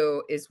I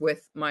do is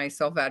with my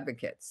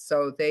self-advocates.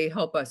 So they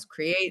help us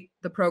create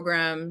the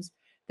programs.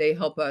 They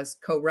help us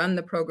co-run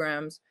the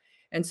programs.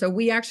 And so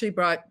we actually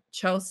brought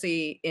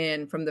Chelsea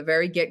in from the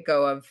very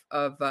get-go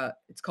of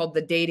it's called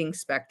the Dating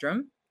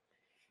Spectrum.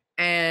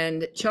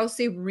 And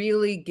Chelsea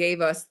really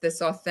gave us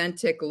this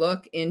authentic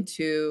look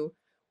into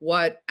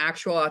what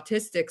actual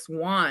autistics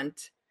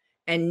want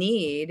and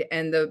need,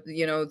 and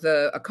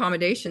the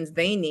accommodations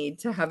they need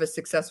to have a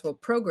successful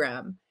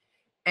program.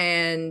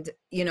 And,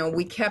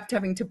 we kept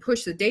having to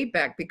push the date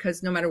back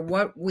because no matter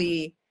what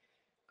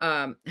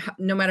no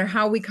matter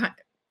how we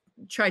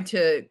tried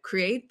to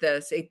create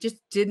this, it just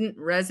didn't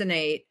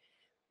resonate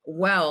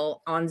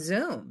well on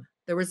Zoom.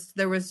 There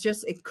was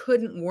just, it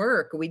couldn't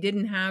work. We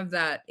didn't have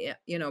that,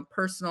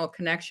 personal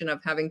connection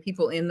of having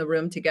people in the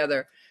room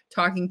together,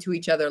 talking to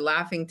each other,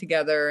 laughing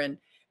together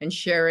and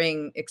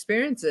sharing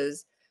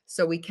experiences.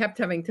 So we kept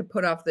having to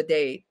put off the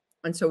date.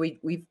 And so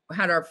we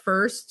had our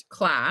first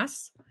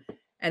class,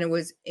 and it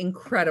was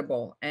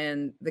incredible.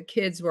 And the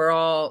kids were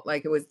all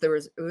like, it was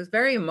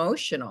very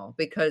emotional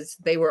because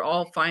they were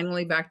all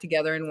finally back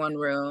together in one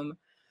room.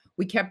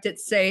 We kept it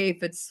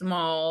safe. It's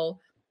small.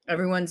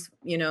 Everyone's,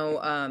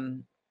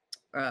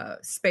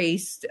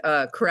 spaced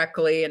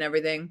correctly and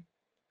everything.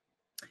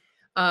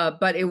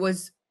 But it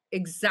was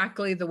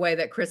exactly the way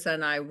that Krissa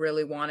and I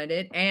really wanted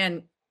it.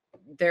 And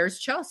there's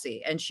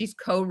Chelsea, and she's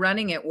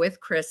co-running it with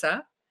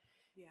Krissa.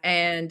 Yeah.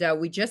 And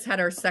we just had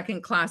our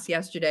second class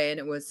yesterday, and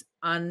it was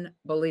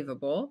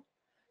unbelievable.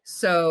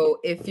 So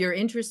if you're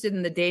interested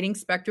in the dating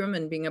spectrum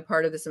and being a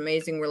part of this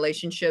amazing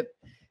relationship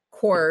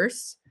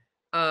course,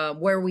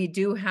 where we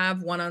do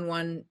have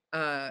one-on-one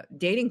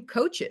dating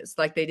coaches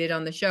like they did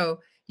on the show,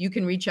 you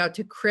can reach out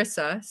to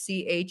Krissa,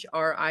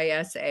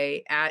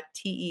 CHRISA, at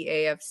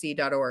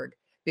teafc.org,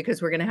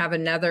 because we're going to have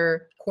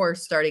another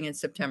course starting in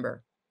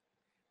September.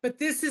 But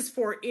this is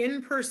for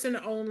in-person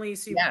only,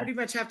 so you pretty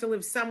much have to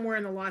live somewhere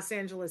in the Los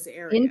Angeles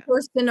area.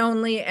 In-person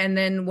only, and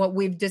then what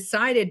we've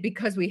decided,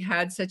 because we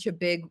had such a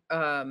big,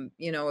 a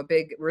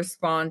big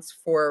response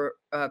for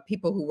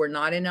people who were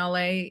not in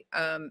LA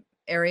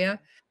area,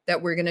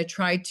 that we're going to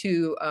try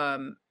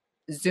to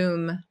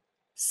Zoom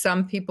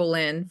some people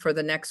in for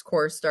the next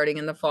course starting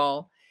in the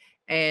fall,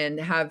 and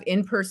have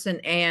in-person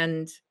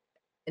and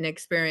an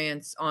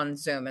experience on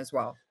Zoom as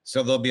well.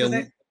 So there'll be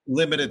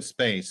limited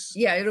space.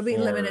 Yeah, it'll be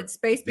limited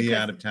space because the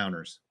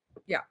out-of-towners.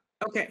 Yeah.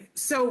 Okay.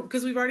 So,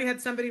 because we've already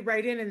had somebody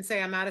write in and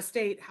say, I'm out of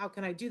state, how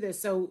can I do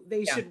this? So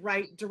they should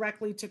write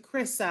directly to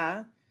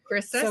Krissa.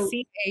 Krissa,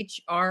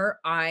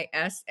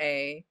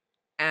 CHRISA,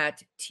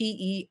 at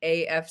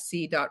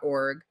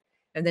teafc.org.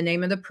 And the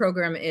name of the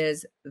program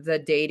is The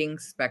Dating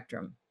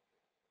Spectrum.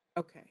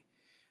 Okay.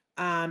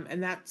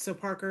 And so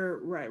Parker,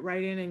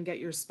 write in and get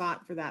your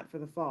spot for that for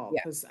the fall.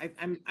 Because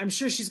I'm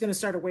sure she's going to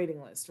start a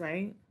waiting list,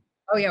 right?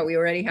 Oh yeah, we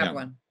already have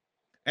one.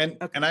 And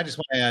I just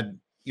want to add,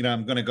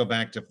 I'm going to go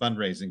back to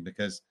fundraising,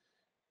 because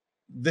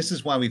this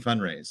is why we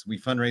fundraise. We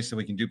fundraise so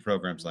we can do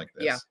programs like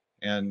this. Yeah.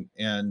 And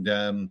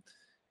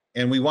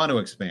we want to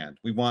expand.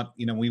 We want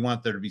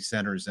there to be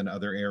centers in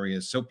other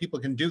areas so people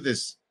can do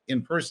this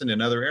in person in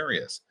other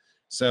areas.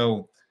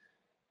 So,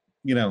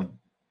 there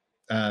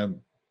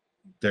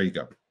you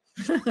go.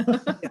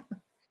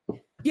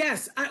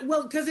 Yes,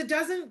 well, because it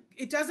doesn't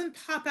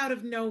pop out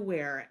of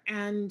nowhere,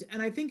 and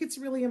I think it's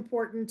really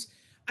important.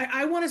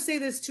 I want to say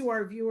this to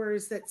our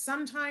viewers, that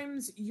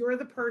sometimes you're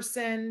the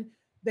person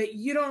that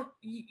you don't.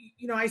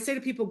 I say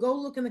to people, go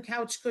look in the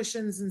couch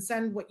cushions and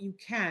send what you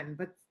can,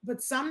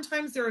 but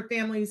sometimes there are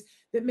families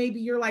that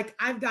maybe you're like,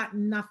 I've got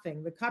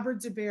nothing. The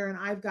cupboards are bare, and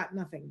I've got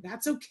nothing.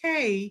 That's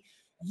okay.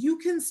 You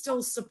can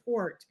still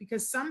support,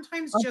 because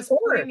sometimes just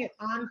putting it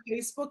on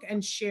Facebook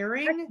and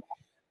sharing.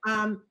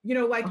 When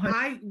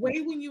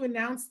you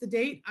announced the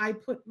date, I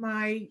put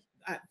my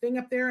thing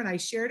up there and I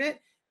shared it,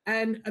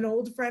 and an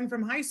old friend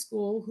from high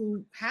school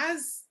who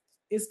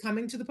is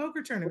coming to the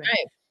poker tournament.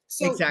 Right.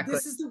 So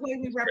this is the way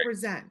we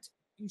represent.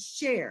 You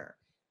share,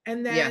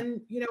 and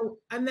then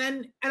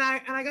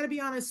I got to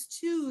be honest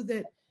too,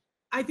 that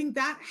I think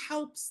that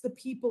helps the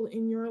people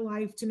in your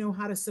life to know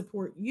how to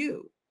support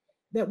you.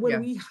 That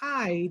when we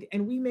hide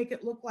and we make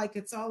it look like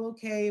it's all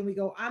okay, and we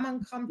go, I'm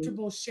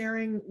uncomfortable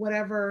sharing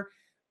whatever,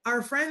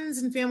 our friends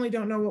and family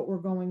don't know what we're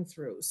going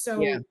through.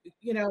 So,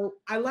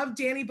 I love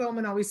Danny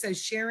Bowman always says,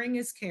 sharing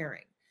is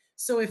caring.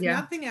 So if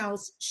nothing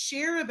else,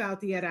 share about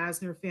the Ed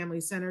Asner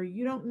Family Center.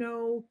 You don't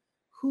know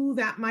who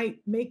that might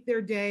make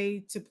their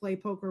day to play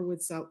poker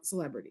with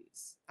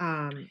celebrities,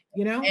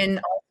 And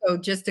also,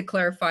 just to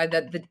clarify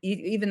that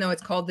even though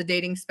it's called the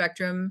Dating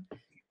Spectrum,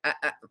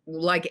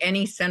 like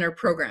any center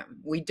program,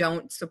 we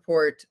don't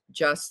support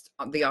just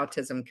the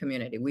autism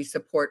community. We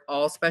support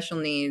all special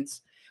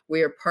needs.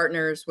 We are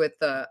partners with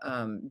the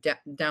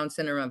Down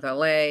Syndrome of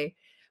LA.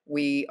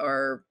 We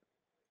are,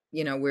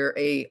 we're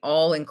a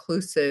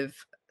all-inclusive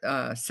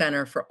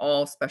center for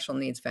all special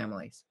needs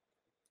families.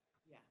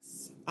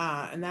 Yes.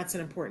 And that's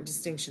an important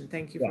distinction.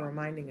 Thank you for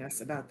reminding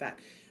us about that.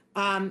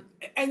 And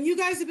you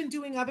guys have been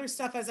doing other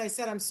stuff. As I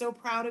said, I'm so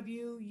proud of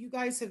you. You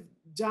guys have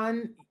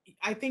done,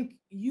 I think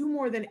you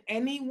more than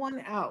anyone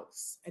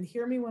else, and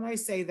hear me when I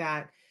say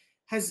that,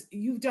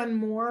 you've done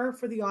more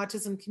for the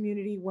autism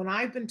community. When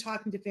I've been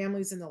talking to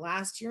families in the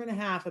last year and a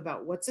half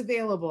about what's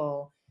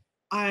available,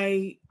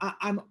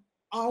 I'm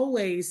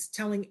always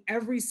telling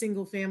every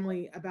single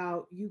family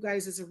about you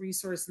guys as a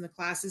resource in the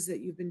classes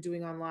that you've been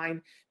doing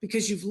online,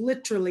 because you've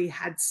literally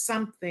had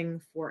something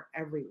for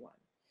everyone,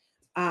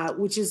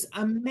 which is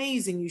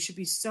amazing. You should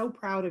be so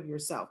proud of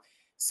yourself.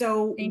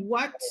 So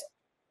well,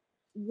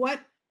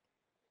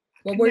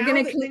 we're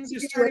going to, things are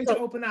starting to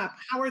open up.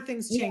 How are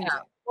things changing? Yeah.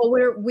 Well,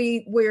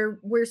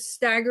 we're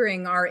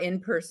staggering our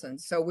in-person.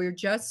 So we're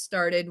just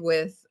started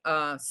with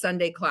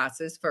Sunday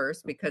classes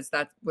first, because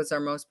that was our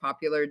most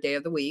popular day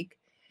of the week.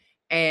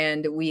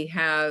 And we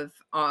have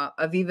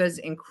Aviva's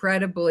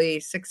incredibly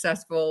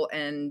successful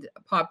and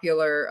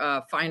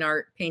popular fine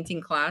art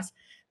painting class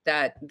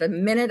that the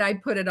minute I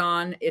put it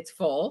on, it's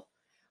full.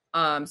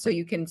 So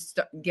you can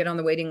get on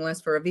the waiting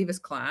list for Aviva's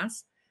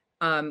class.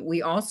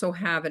 We also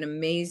have an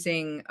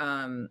amazing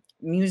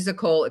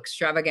musical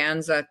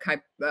extravaganza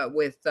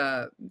with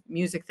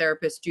music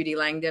therapist Judy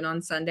Langdon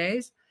on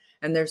Sundays.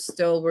 And there's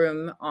still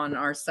room on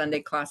our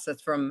Sunday class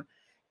that's from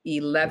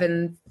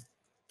 11:30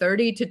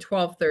 to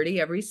 12:30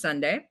 every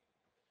Sunday.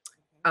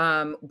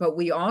 But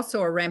we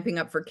also are ramping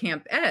up for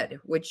Camp Ed,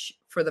 which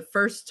for the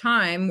first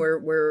time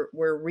we're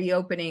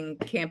reopening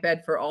Camp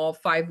Ed for all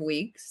 5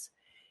 weeks.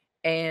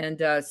 And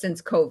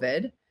since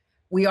COVID,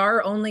 we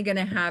are only going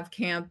to have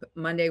camp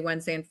Monday,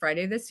 Wednesday, and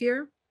Friday this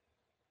year.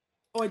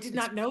 Oh, I did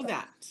not know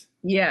that.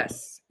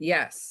 Yes.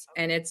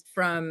 And it's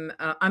from,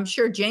 I'm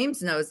sure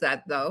James knows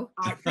that though.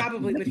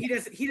 Probably, but he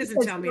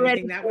doesn't tell me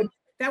anything.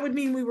 That would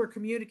mean we were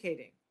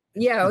communicating.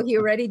 Yeah, he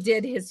already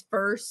did his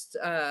first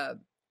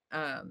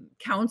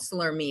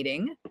counselor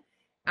meeting.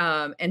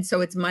 And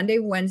so it's Monday,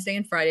 Wednesday,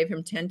 and Friday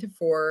from 10 to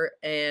 4.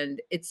 And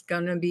it's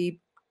going to be,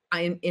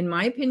 in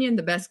my opinion,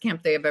 the best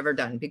camp they have ever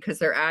done, because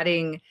they're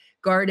adding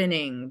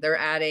gardening, they're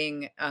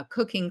adding a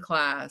cooking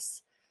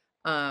class,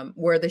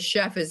 where the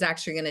chef is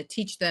actually going to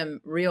teach them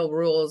real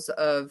rules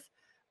of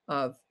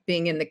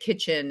being in the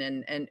kitchen.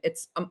 And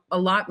it's a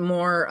lot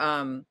more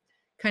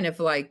kind of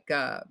like,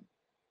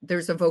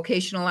 there's a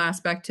vocational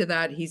aspect to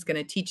that. He's going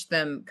to teach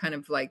them kind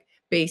of like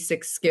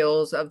basic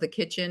skills of the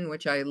kitchen,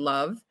 which I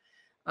love.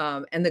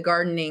 And the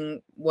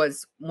gardening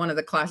was one of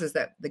the classes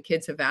that the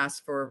kids have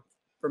asked for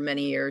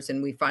many years,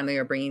 and we finally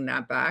are bringing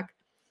that back.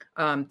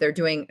 They're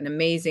doing an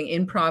amazing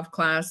improv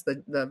class,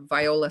 the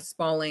Viola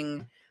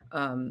Spalling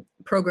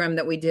program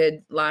that we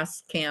did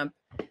last camp.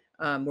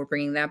 We're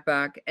bringing that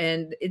back,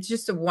 and it's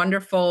just a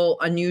wonderful,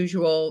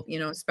 unusual,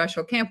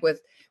 special camp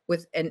with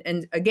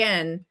and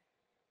again,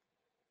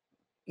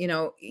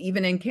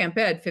 even in Camp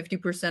Ed,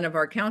 50% of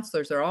our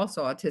counselors are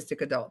also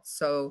autistic adults.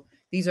 So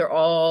these are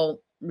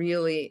all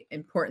really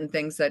important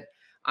things that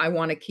I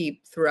want to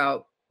keep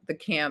throughout the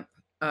camp,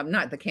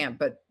 not the camp,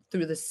 but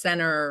through the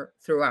center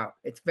throughout.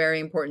 It's very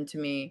important to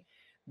me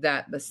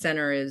that the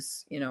center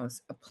is,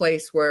 a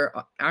place where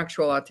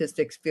actual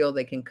autistics feel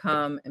they can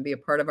come and be a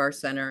part of our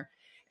center.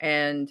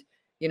 And,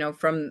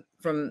 from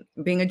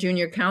being a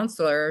junior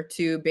counselor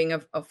to being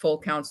a full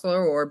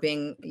counselor, or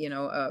being,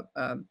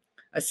 a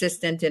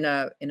assistant in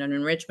an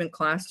enrichment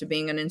class, to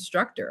being an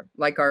instructor,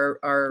 like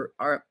our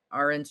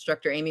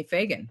instructor, Amy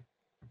Fagan.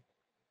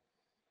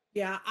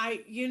 Yeah,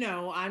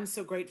 I'm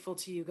so grateful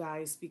to you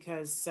guys,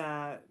 because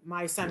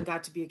my son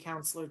got to be a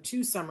counselor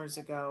 2 summers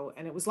ago,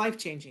 and it was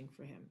life-changing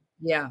for him.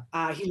 Yeah.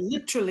 He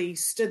literally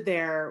stood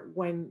there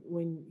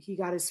when he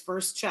got his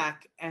first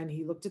check, and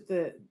he looked at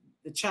the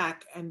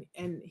check, and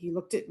he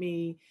looked at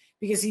me,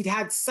 because he'd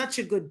had such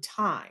a good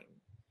time.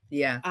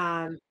 Yeah.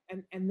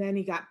 And then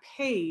he got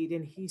paid,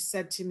 and he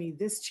said to me,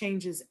 "This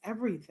changes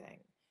everything."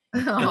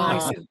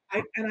 Oh.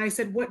 And I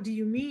said, "What do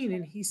you mean?"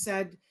 And he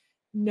said,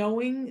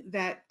 "Knowing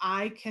that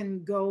I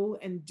can go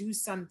and do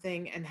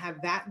something and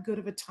have that good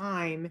of a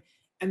time,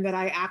 and that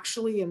I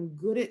actually am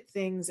good at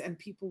things and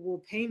people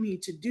will pay me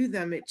to do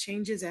them, it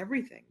changes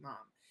everything, Mom."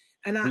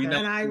 And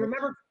I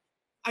remember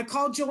I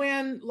called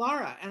Joanne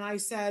Lara, and I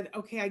said,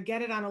 "Okay, I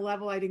get it on a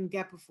level I didn't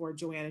get before,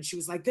 Joanne." And she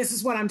was like, "This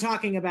is what I'm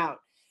talking about."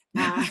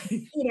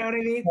 You know what I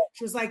mean?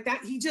 She was like,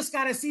 "That he just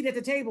got a seat at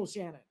the table,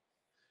 Shannon."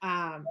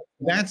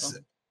 That's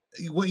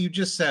what you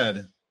just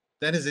said.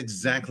 That is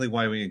exactly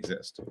why we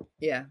exist.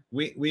 Yeah.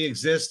 We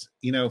exist,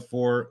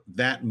 for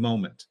that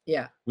moment.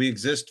 Yeah. We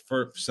exist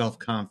for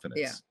self-confidence.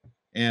 Yeah.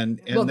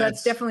 And well,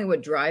 that's definitely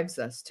what drives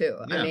us too.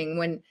 Yeah. I mean,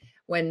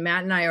 when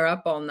Matt and I are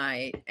up all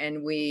night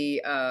and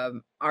we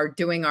are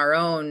doing our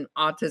own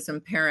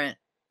autism parent,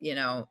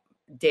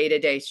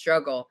 day-to-day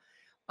struggle,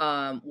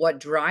 what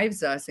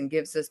drives us and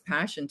gives us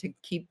passion to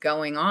keep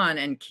going on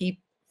and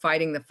keep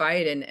fighting the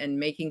fight and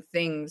making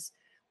things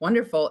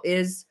wonderful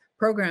is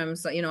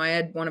programs. You know, I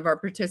had one of our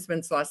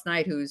participants last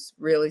night who's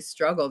really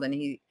struggled, and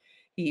he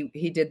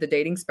did the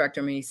dating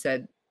spectrum, and he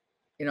said,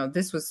 you know,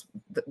 this was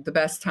the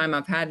best time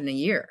I've had in a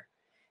year.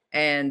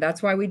 And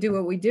that's why we do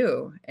what we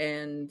do.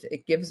 And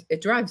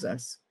it drives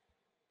us.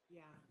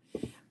 Yeah.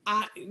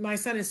 My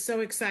son is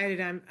so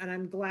excited.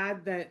 I'm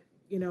glad that,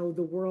 you know,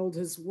 the world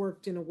has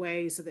worked in a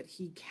way so that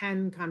he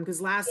can come,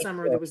 because last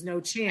summer there was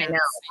no chance. I know.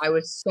 I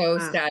was so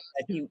sad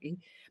that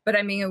but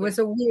I mean, it was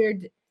a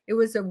weird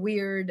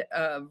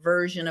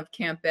version of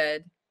Camp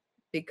Ed,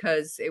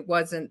 because it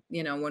wasn't,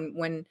 you know,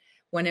 when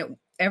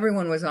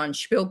everyone was on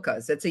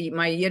shpilkas. It's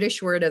my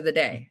Yiddish word of the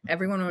day.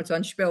 Everyone was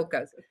on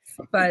shpilkas.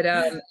 But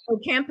so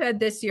Camp Ed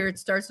this year, it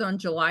starts on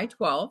July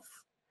 12th.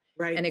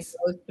 Right. And it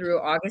goes through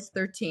August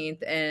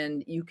 13th.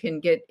 And you can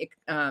get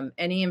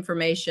any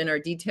information or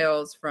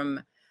details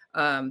from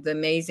the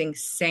amazing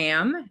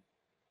Sam,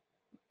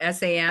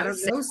 S-A-M. I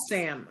don't know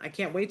Sam. I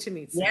can't wait to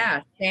meet Sam.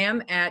 Yeah,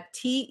 Sam at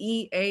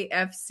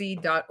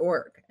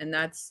teafc.org. And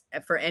that's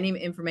for any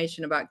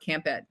information about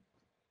Camp Ed.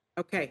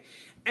 Okay.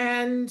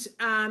 And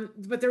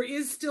but there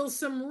is still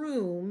some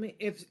room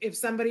if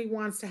somebody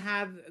wants to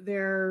have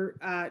their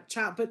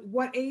child. But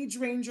what age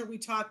range are we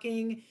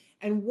talking,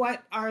 and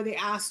what are the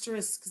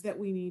asterisks that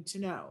we need to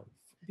know?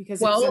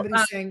 Because if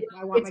somebody's saying,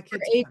 I want my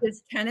kids,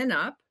 ages 10 and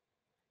up.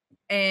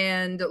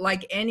 And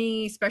like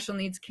any special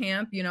needs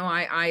camp, you know,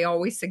 I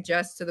always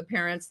suggest to the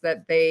parents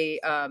that they,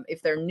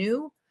 if they're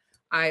new,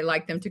 I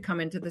like them to come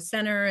into the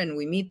center and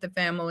we meet the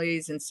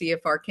families and see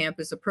if our camp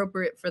is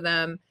appropriate for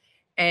them.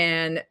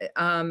 And,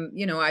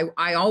 you know,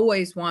 I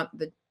always want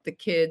the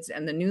kids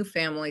and the new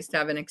families to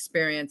have an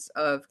experience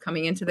of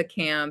coming into the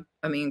camp.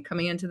 I mean,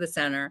 coming into the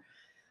center.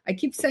 I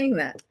keep saying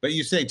that. But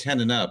you say 10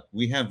 and up.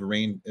 We have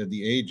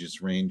the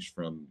ages range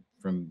from,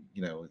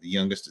 you know, the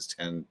youngest is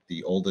 10,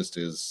 the oldest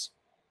is.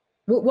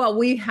 Well,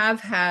 we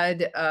have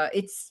had,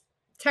 it's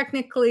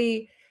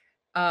technically,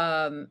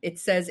 it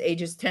says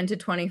ages 10 to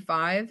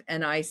 25,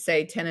 and I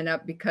say 10 and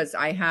up because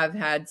I have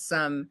had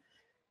some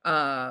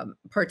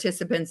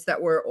participants that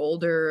were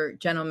older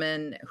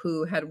gentlemen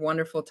who had a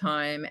wonderful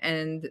time,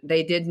 and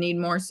they did need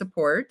more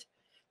support.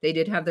 They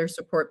did have their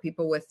support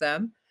people with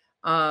them,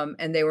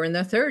 and they were in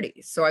their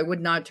 30s. So I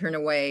would not turn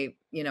away,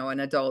 you know,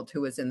 an adult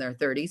who was in their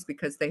 30s,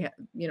 because they had,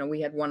 you know,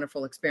 we had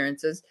wonderful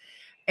experiences.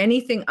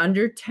 Anything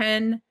under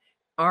 10,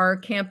 our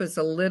camp is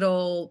a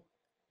little,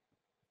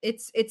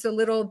 it's a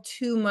little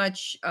too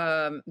much.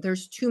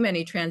 There's too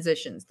many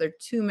transitions. There are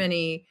too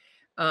many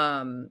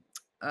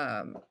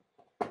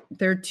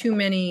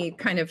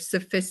kind of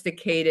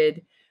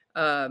sophisticated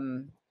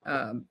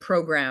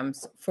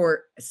programs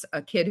for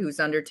a kid who's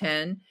under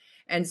 10.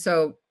 And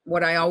so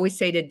what I always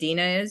say to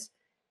Dina is,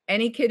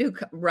 any kid who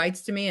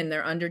writes to me and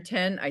they're under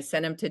 10, I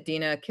send them to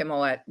Dina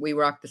Kimmel at We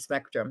Rock the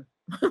Spectrum.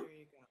 There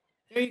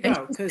you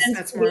go. Because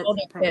that's more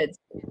kids.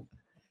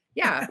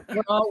 Yeah,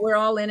 we're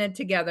all in it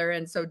together.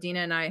 And so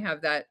Dina and I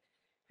have that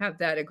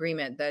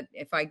agreement that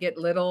if I get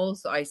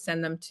littles, I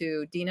send them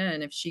to Dina,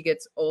 and if she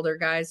gets older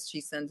guys,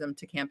 she sends them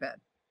to Camp Ed.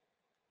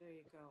 There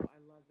you go. I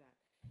love that.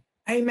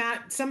 Hey,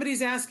 Matt,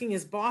 somebody's asking,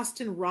 is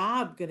Boston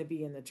Rob going to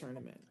be in the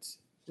tournament?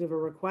 We have a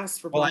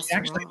request for Boston Rob. I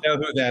actually know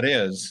who that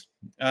is.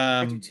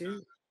 I do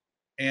too.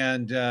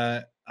 And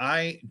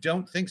I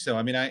don't think so.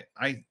 I mean, I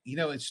you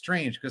know, it's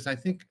strange because I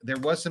think there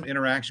was some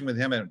interaction with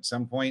him at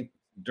some point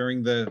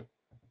during the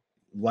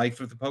life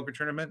of the poker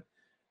tournament,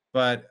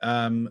 but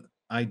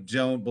I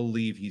don't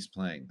believe he's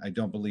playing. I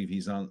don't believe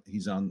he's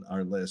on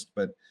our list.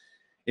 But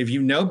if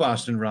you know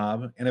Boston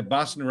Rob, and if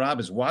Boston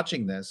Rob is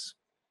watching this,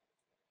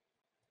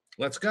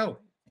 let's go.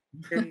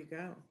 There you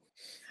go.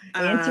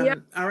 All right.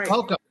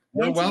 Welcome.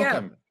 You're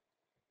welcome.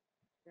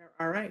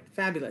 All right.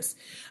 Fabulous.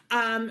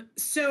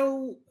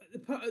 So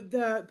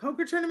the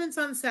poker tournament's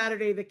on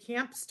Saturday. The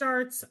camp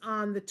starts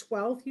on the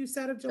 12th, you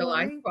said, of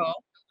July?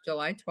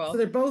 July 12th. So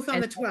they're both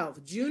on the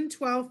 12th. June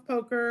 12th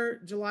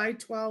poker, July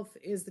 12th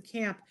is the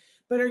camp.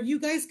 But are you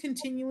guys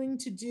continuing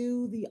to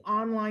do the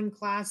online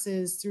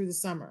classes through the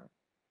summer?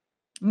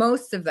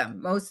 Most of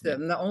them.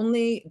 The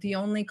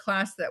only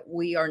class that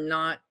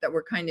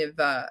we're kind of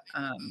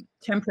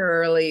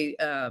temporarily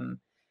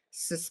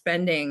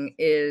suspending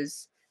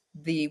is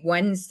the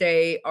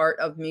Wednesday Art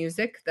of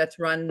Music that's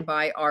run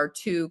by our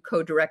two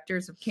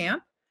co-directors of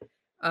camp.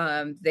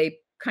 They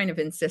kind of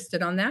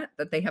insisted on that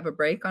they have a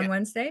break on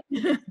Wednesday.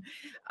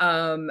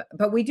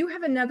 But we do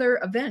have another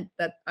event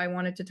that I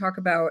wanted to talk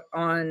about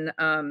on,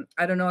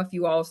 I don't know if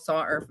you all saw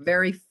our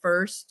very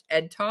first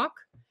Ed Talk,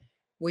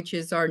 which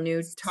is our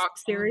new talk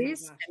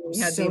series. And we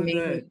had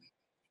the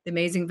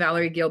amazing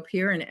Valerie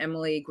Gilpier and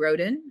Emily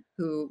Groden,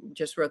 who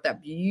just wrote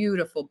that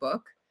beautiful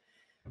book.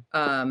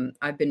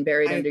 I've been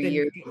buried under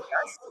you.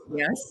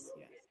 Yes.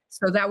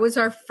 So that was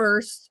our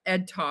first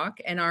Ed Talk,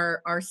 and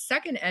our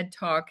second Ed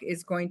Talk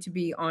is going to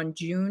be on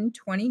June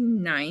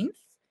 29th,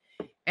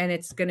 and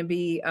it's going to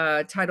be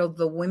titled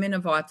The Women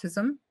of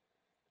Autism.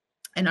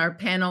 And our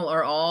panel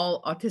are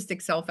all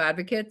autistic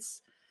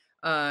self-advocates.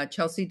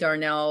 Chelsea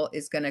Darnell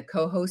is going to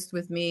co-host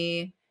with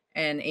me,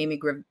 and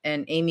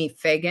Amy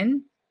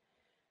Fagan.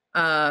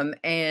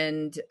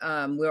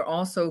 We're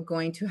also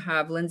going to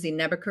have Lindsay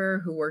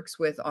Nebeker, who works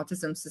with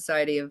Autism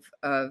Society of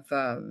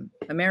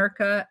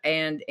America,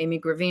 and Amy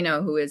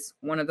Gravino, who is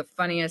one of the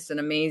funniest and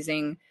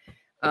amazing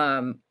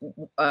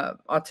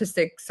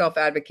autistic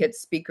self-advocate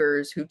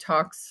speakers who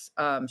talks.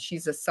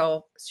 She's a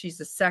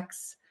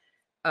sex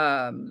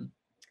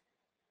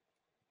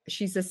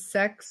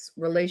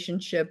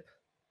relationship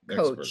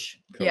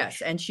coach.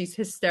 Yes, and she's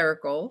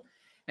hysterical.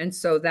 And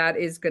so that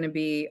is going to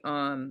be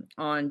on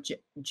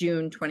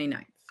June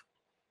 29th.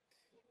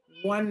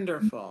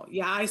 Wonderful.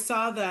 Yeah, I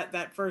saw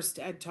that first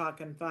Ed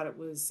Talk and thought it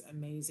was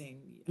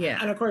amazing. Yeah.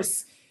 And of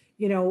course,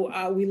 you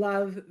know, we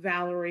love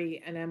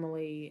Valerie and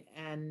Emily,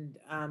 and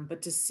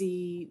but to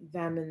see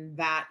them in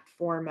that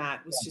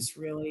format was just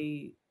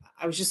really,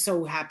 I was just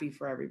so happy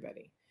for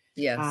everybody.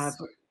 Yes.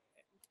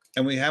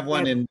 And we have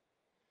one in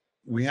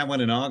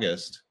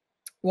August.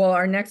 Well,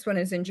 our next one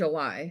is in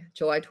July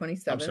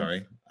 27th. I'm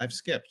sorry, I've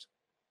skipped.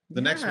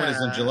 The next one is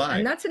in July.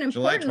 And that's an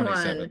important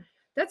one.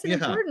 That's an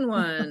important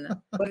one.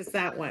 What is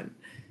that one?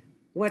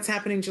 What's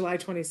happening July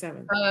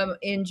 27th?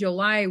 In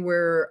July,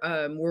 we're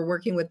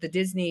working with the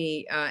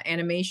Disney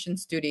animation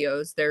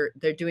studios. They're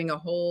doing a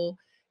whole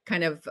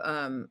kind of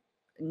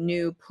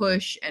new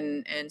push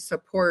and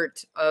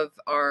support of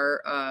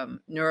our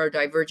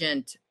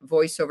neurodivergent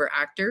voiceover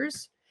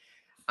actors.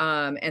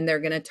 And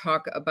they're going to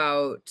talk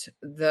about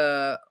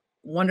the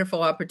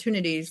wonderful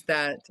opportunities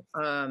that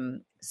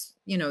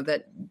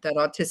that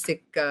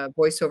autistic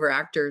voiceover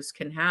actors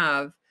can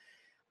have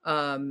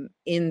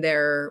in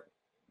their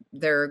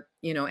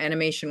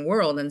animation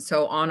world. And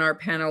so on our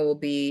panel will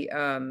be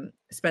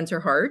Spencer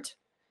Hart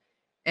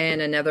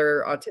and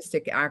another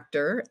autistic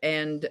actor,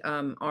 and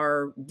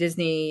our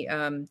Disney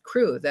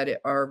crew that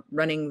are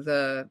running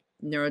the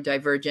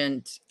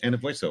neurodivergent, and a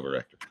voiceover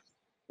actor,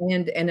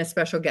 and a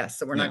special guest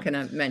that we're not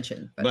going to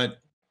mention.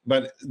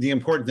 But the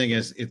important thing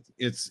is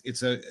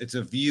it's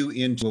a view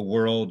into a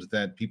world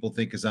that people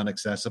think is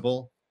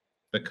inaccessible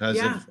because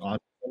of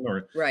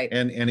autism,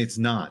 and it's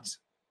not.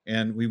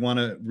 And we want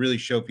to really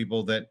show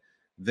people that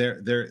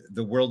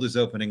the world is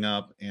opening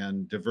up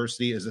and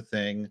diversity is a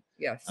thing.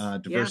 Yes.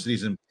 Diversity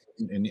is in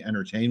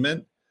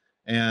entertainment,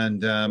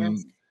 and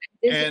yes.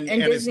 and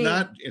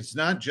it's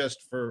not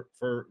just for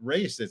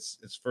race.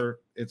 It's for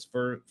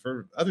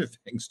other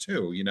things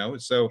too. You know,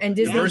 so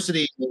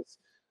diversity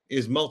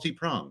is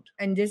multi-pronged.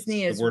 And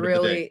Disney is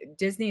really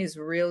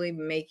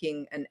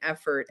making an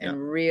effort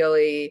and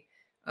really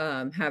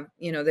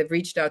they've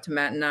reached out to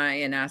Matt and I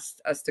and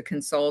asked us to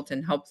consult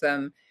and help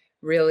them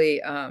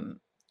really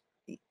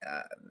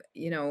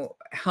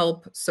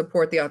help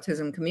support the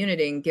autism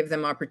community and give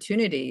them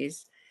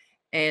opportunities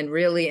and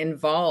really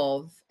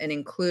involve and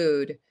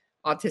include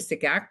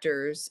autistic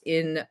actors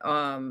in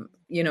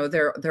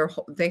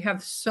they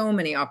have so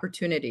many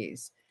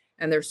opportunities.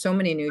 And there's so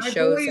many new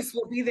shows. My boys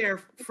will be there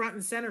front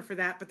and center for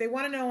that, but they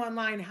want to know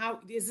online. How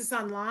is this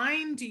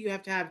online? Do you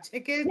have to have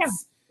tickets? Yeah.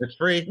 It's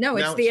free. No,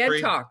 it's the Ed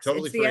Talks.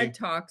 Totally it's the Ed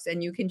Talks,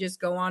 and you can just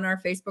go on our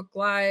Facebook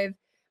Live.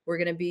 We're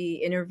going to be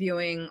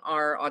interviewing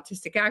our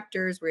autistic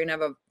actors. We're going to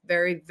have a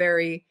very,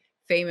 very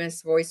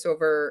famous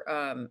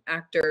voiceover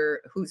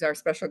actor who's our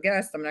special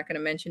guest. I'm not going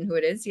to mention who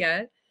it is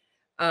yet.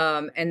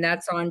 And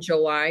that's on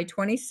July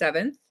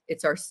 27th.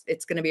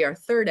 It's going to be our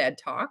third Ed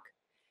Talk.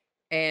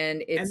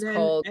 And it's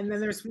called. And then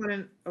there's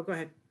one go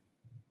ahead.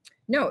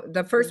 No,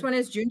 the first one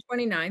is June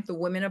 29th, The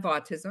Women of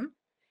Autism.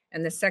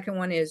 And the second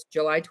one is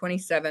July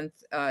 27th,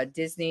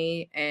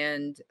 Disney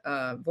and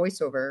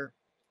voiceover.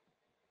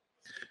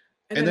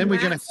 And then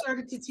we're going to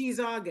start to tease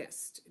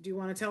August. Do you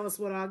want to tell us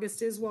what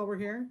August is while we're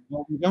here?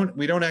 Well,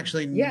 we don't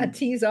actually. Yeah,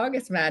 tease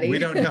August, Maddie. We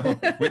don't know.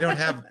 We don't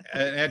have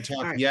an Ed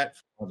Talk yet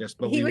for August,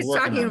 but he was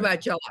talking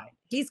about July.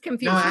 He's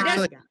confused.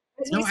 As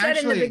we said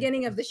in the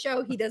beginning of the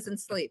show, he doesn't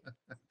sleep.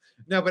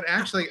 No, but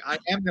actually, I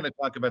am going to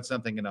talk about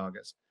something in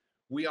August.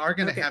 We are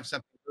going to have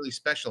something really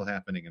special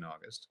happening in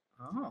August.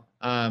 Oh.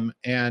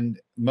 And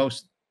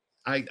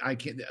I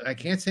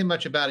can't say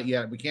much about it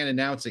yet. We can't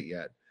announce it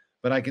yet,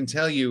 but I can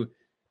tell you,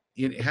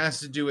 it has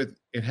to do with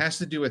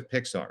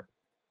Pixar.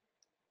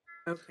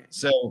 Okay.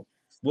 So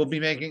we'll be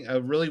making a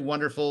really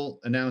wonderful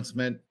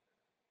announcement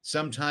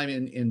sometime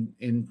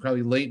in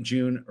probably late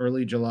June,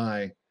 early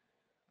July,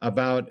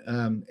 about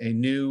a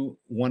new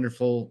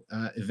wonderful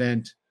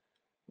event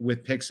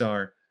with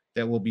Pixar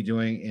that we'll be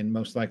doing in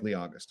most likely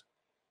August.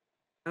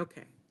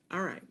 Okay.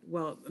 All right.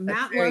 Well,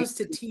 Matt loves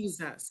to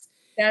tease us.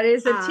 That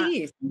is a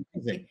tease.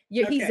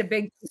 Yeah, he's a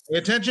big tease. Pay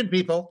attention,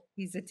 people.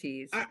 He's a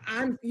tease.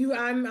 I'm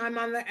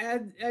on the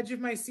edge of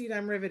my seat.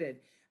 I'm riveted.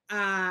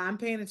 I'm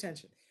paying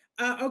attention.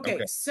 Okay.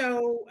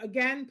 So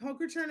again,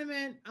 poker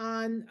tournament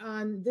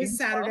on this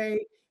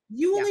Saturday.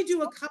 You only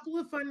do a couple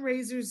of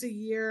fundraisers a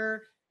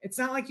year. It's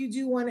not like you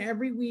do one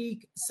every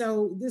week.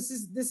 So this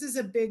is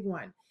a big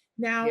one.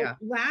 Now,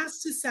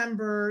 last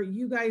December,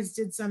 you guys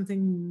did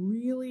something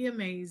really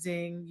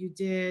amazing. You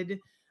did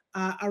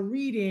a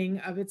reading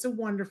of It's a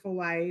Wonderful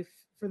Life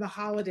for the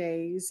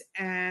holidays,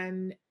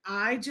 and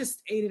I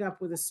just ate it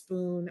up with a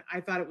spoon.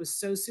 I thought it was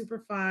so super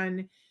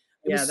fun.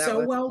 It was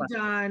so well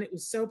done. It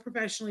was so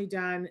professionally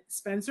done.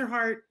 Spencer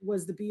Hart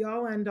was the be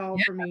all end all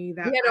for me.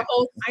 That we had a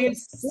whole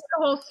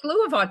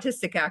slew of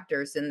autistic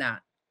actors in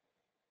that.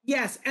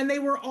 Yes, and they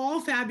were all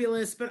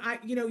fabulous. But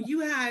you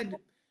had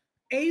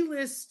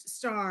A-list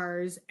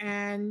stars,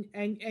 and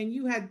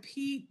you had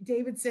Pete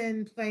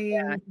Davidson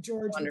playing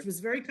George, which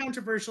was very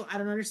controversial. I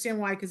don't understand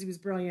why, because he was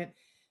brilliant.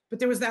 But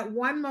there was that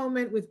one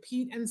moment with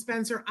Pete and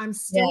Spencer. I'm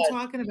still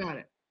talking about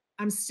it.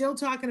 I'm still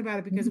talking about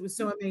it because it was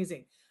so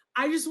amazing.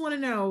 I just want to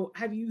know,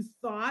 have you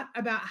thought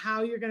about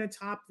how you're going to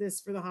top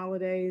this for the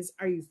holidays?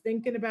 Are you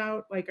thinking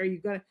about, like, are you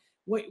going to,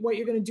 what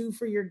you're going to do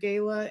for your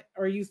gala?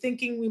 Or are you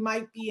thinking we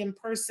might be in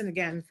person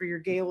again for your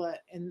gala?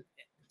 And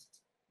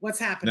what's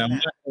happening?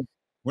 No,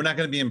 we're not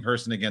going to be in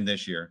person again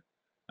this year.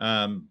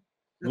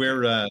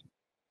 We're,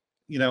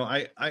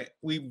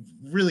 we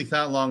really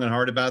thought long and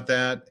hard about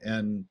that.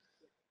 And,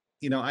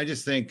 I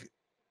just think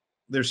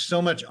there's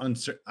so much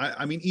uncertainty.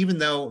 I mean, even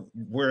though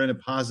we're in a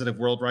positive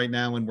world right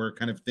now and we're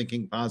kind of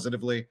thinking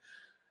positively,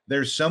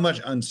 there's so much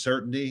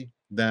uncertainty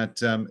that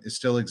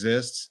still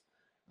exists.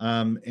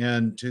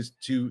 And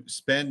to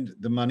spend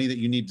the money that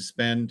you need to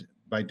spend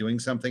by doing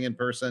something in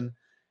person,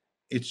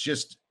 it's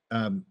just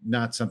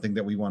not something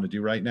that we want to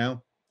do right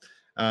now.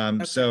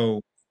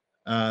 So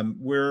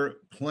we're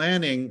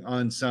planning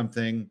on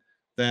something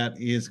that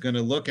is going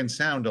to look and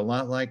sound a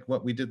lot like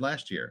what we did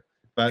last year,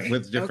 but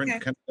with different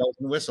kind of bells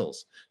and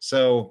whistles.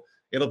 So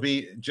it'll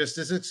be just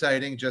as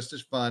exciting, just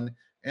as fun.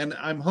 And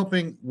I'm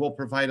hoping we'll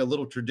provide a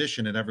little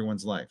tradition in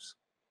everyone's lives.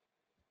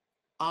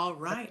 All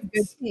right.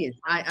 Good tease.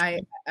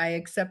 I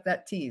accept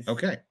that tease.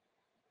 Okay.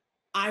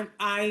 I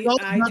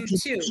do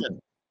too.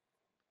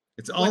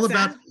 It's all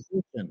about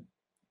tradition.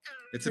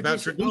 It's about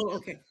tradition. Oh,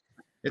 okay.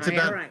 It's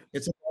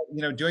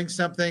about doing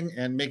something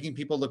and making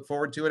people look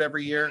forward to it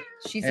every year.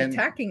 She's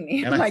attacking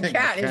me. My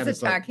cat is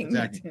attacking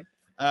me.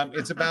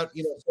 It's about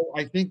so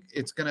I think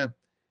it's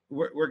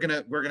we're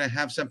gonna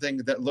have something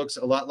that looks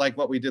a lot like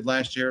what we did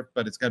last year,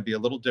 but it's gonna be a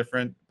little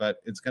different. But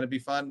it's gonna be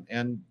fun,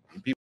 and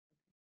people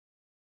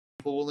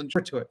will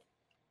enjoy it.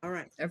 All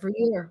right, every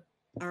year.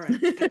 All right,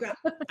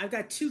 I've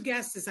got two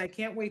guesses. I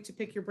can't wait to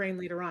pick your brain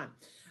later on.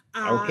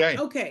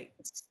 Okay.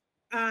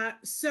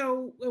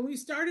 So when we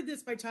started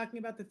this by talking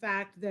about the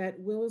fact that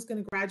Will is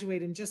going to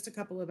graduate in just a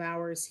couple of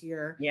hours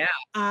here. Yeah.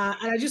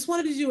 And I just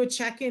wanted to do a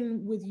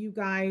check-in with you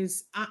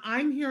guys.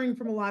 I'm hearing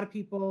from a lot of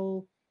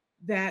people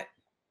that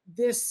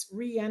this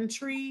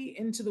re-entry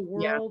into the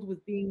world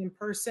with being in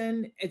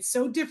person, it's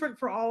so different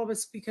for all of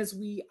us because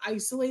we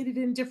isolated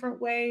in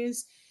different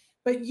ways.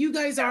 But you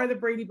guys are the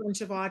Brady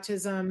Bunch of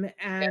autism,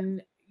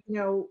 and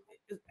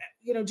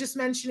just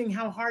mentioning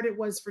how hard it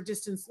was for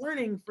distance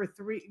learning for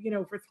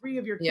three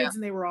of your kids,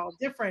 and they were all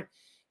different.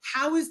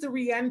 How is the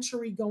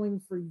re-entry going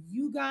for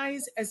you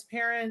guys as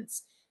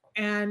parents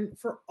and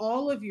for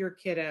all of your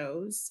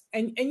kiddos?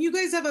 And you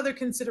guys have other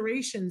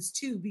considerations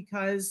too,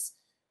 because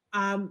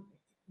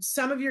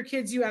some of your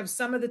kids, you have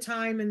some of the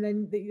time and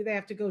then they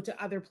have to go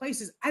to other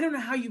places. I don't know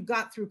how you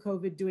got through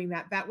COVID doing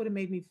that. That would have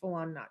made me full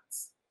on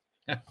nuts.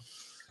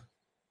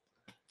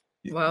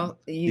 Well,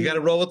 you got to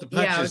roll with the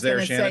punches. I was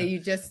there, Shannon. say you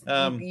just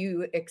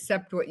you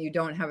accept what you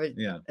don't have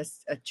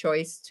a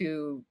choice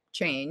to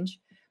change.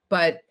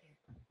 But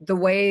the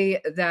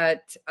way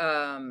that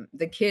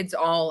the kids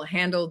all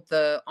handled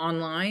the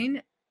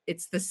online,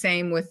 it's the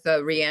same with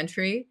the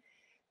reentry.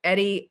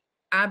 Eddie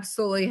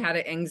absolutely had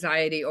an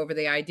anxiety over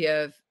the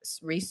idea of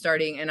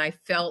restarting, and I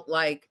felt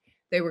like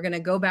they were going to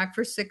go back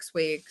for 6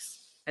 weeks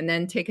and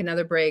then take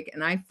another break.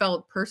 And I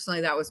felt personally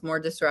that was more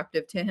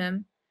disruptive to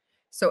him.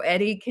 So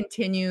Eddie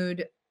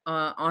continued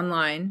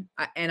online,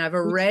 and I've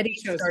already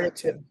started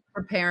to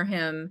prepare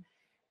him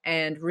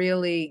and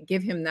really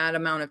give him that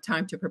amount of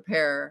time to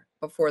prepare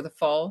before the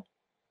fall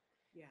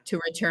to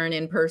return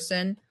in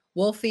person.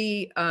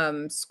 Wolfie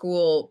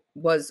school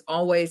was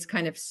always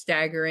kind of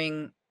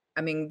staggering.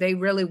 I mean, they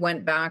really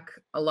went back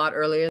a lot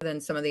earlier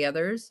than some of the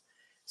others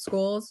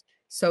schools.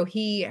 So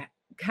he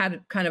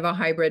had kind of a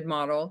hybrid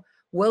model.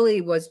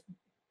 Willie was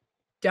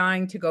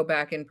dying to go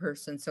back in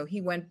person. So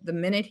he went the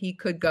minute he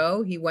could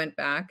go, he went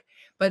back.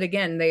 But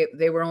again,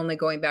 they were only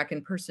going back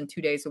in person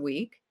 2 days a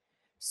week.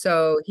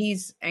 So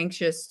he's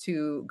anxious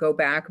to go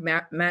back.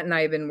 Matt and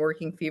I have been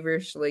working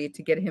feverishly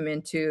to get him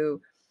into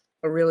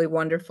a really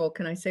wonderful,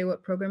 can I say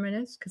what program it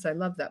is? Because I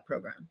love that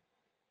program.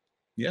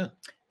 Yeah.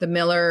 The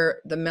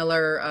Miller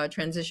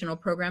transitional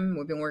program.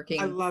 We've been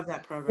working I love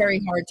that program.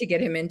 Very hard to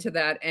get him into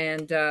that.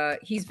 And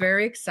he's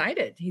very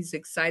excited. He's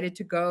excited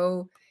to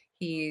go.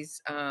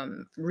 He's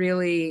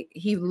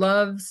he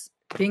loves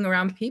being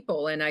around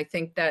people. And I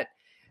think that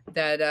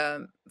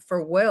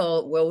for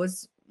Will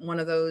was one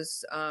of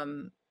those,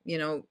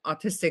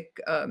 autistic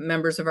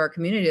members of our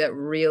community that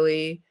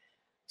really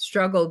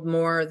struggled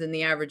more than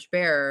the average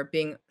bear,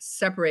 being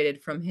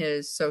separated from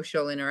his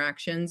social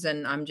interactions.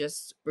 And I'm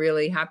just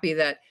really happy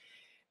that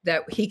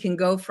he can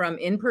go from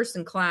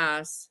in-person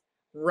class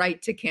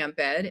right to Camp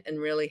Ed and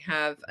really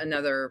have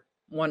another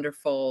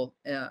wonderful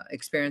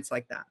experience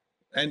like that.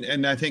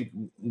 And I think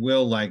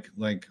Will, like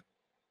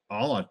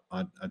all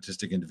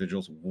autistic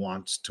individuals,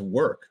 wants to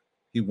work.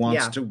 He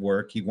wants to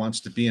work. He wants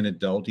to be an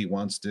adult. He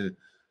wants to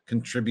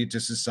contribute to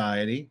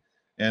society.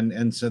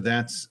 And so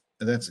that's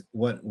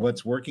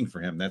what's working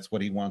for him. That's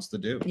what he wants to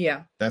do.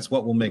 Yeah. That's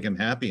what will make him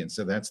happy. And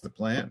so that's the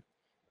plan.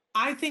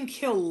 I think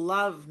he'll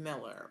love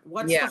Miller.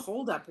 What's the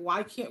holdup?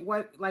 Why can't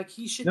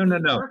he should be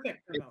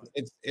perfect for Miller.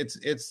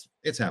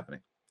 It's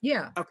happening.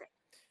 Yeah. Okay.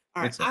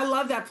 All right. I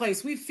love that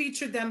place. We've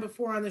featured them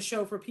before on the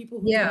show. For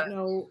people who don't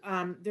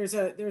know, there's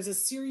a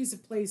series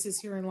of places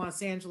here in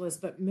Los Angeles,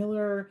 but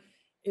Miller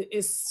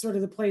is sort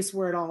of the place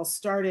where it all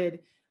started,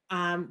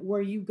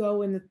 where you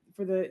go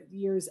for the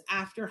years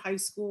after high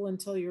school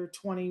until your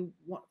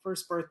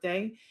 21st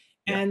birthday.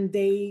 Yeah. And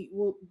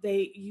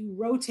you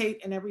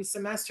rotate, and every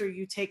semester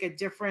you take a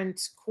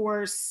different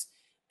course,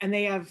 and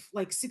they have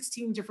like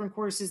 16 different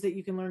courses that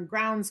you can learn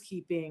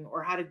groundskeeping,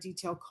 or how to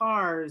detail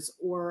cars,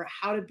 or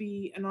how to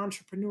be an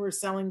entrepreneur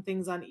selling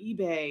things on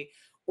eBay,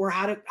 or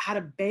how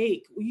to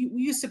bake. We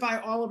used to buy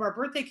all of our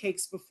birthday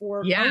cakes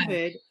before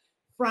COVID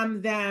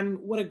from them.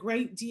 What a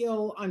great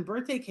deal on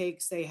birthday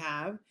cakes they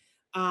have.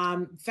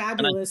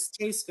 Fabulous,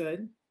 tastes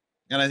good.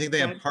 And I think they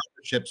have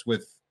partnerships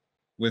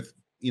with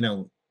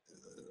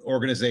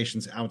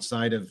organizations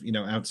outside of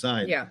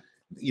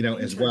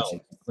as well.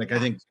 Like I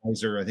think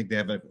Kaiser, I think they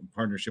have a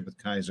partnership with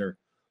Kaiser.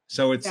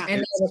 So it's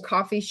and a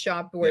coffee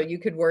shop where you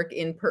could work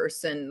in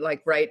person,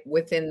 like right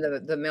within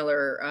the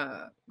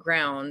Miller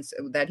grounds,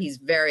 that he's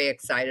very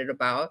excited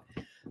about.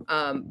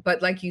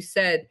 But like you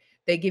said,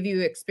 they give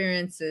you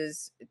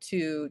experiences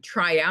to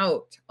try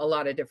out a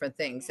lot of different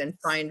things and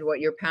find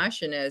what your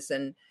passion is.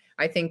 And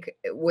I think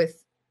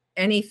with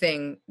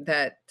anything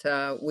that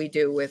we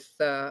do with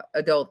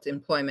adult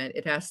employment,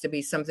 it has to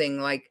be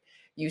something like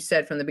you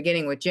said from the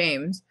beginning with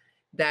James,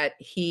 that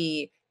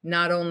he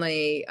not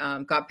only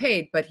got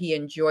paid, but he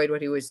enjoyed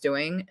what he was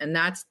doing. And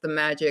that's the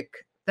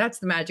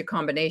magic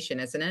combination,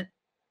 isn't it?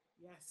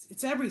 Yes,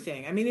 it's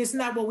everything. I mean, isn't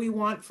that what we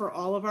want for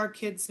all of our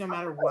kids, no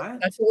matter what?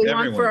 That's what we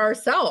want for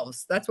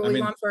ourselves. That's what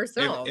we want for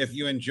ourselves. If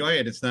you enjoy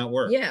it, it's not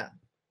work. Yeah.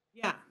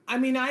 Yeah. I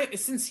mean,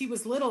 since he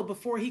was little,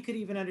 before he could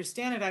even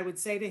understand it, I would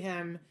say to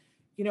him,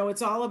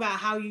 it's all about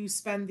how you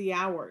spend the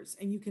hours,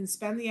 and you can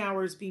spend the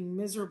hours being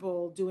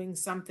miserable doing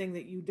something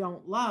that you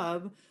don't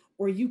love,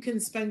 or you can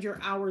spend your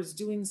hours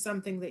doing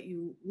something that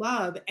you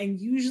love. And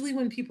usually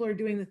when people are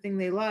doing the thing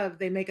they love,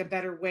 they make a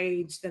better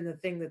wage than the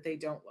thing that they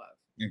don't love.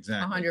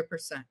 Exactly.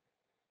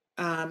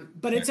 100%.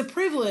 But it's a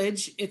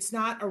privilege. It's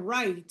not a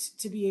right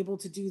to be able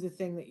to do the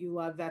thing that you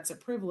love. That's a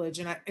privilege.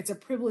 And it's a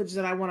privilege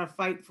that I want to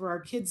fight for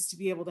our kids to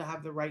be able to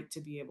have the right to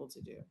be able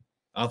to do.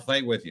 I'll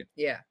fight with you.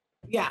 Yeah.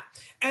 Yeah.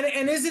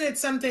 And isn't it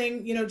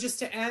something, just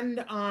to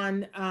end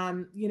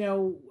on,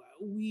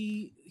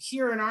 we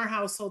here in our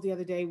household the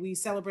other day, we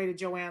celebrated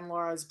Joanne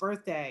Laura's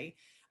birthday,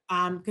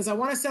 because I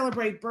want to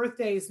celebrate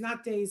birthdays,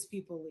 not days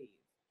people leave.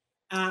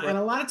 And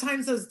a lot of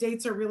times those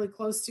dates are really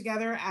close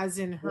together, as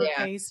in her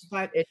case.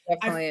 But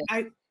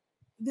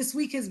this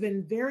week has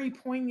been very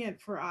poignant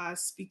for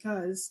us,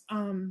 because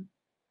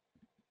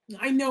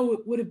I know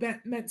it would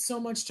have meant so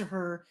much to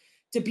her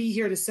to be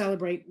here to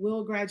celebrate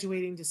Will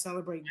graduating, to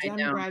celebrate Jen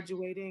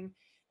graduating.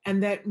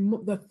 And that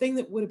the thing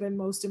that would have been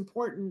most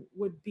important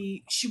would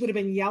be, she would have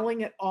been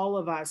yelling at all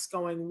of us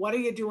going, what are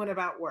you doing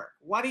about work?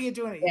 What are you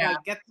doing?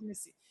 Get them to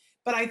see.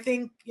 But I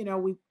think,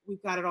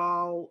 we've got it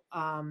all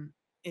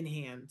in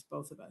hand,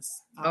 both of us.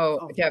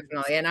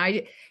 Definitely.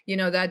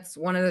 And that's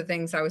one of the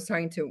things I was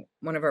talking to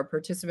one of our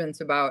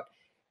participants about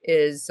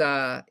is,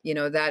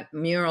 that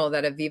mural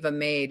that Aviva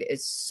made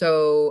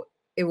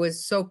it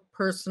was so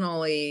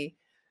personally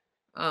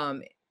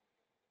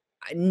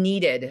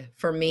needed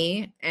for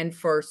me and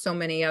for so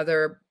many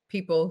other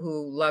people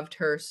who loved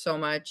her so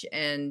much.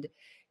 And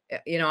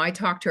I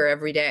talk to her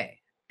every day,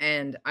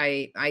 and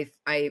I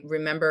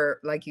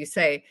remember, like you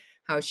say,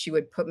 how she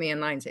would put me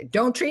in line and say,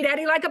 don't treat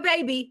Eddie like a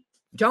baby,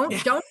 don't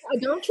treat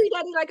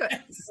Eddie like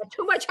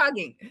too much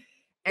hugging.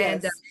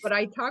 And but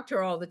I talk to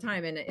her all the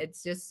time, and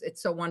it's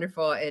so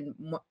wonderful,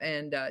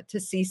 and to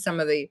see some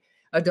of the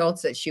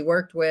adults that she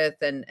worked with,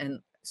 and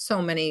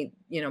so many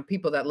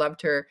people that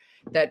loved her,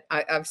 that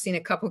I've seen a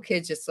couple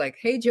kids just like,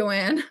 hey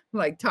Joanne,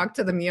 like talk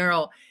to the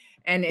mural.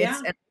 And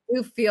and I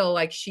do feel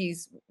like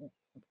she's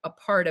a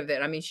part of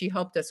it. I mean, she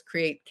helped us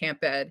create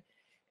Camp Ed,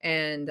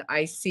 and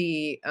I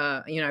see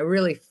I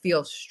really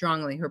feel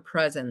strongly her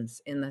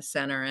presence in the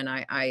center. And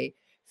I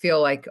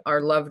feel like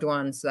our loved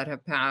ones that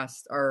have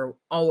passed are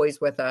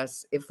always with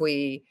us if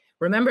we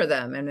remember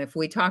them and if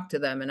we talk to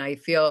them. And I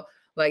feel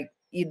like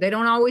they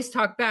don't always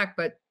talk back,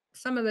 but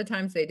some of the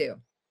times they do.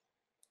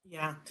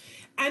 Yeah.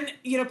 And,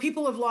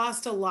 people have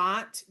lost a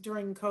lot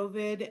during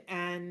COVID,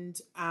 and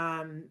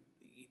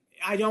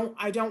I don't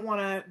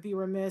want to be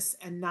remiss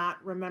and not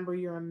remember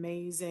your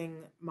amazing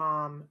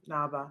mom,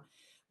 Nava.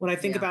 When I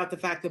think about the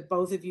fact that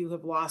both of you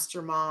have lost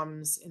your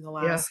moms in the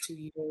last 2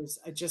 years,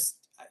 I just,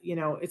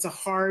 it's a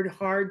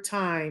hard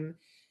time,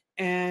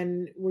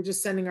 and we're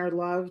just sending our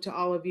love to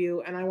all of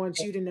you. And I want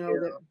you to know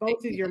that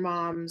both of your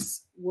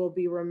moms will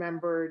be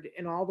remembered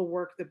in all the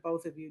work that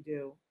both of you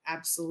do.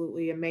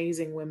 Absolutely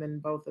amazing women,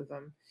 both of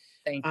them.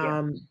 Thank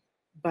you.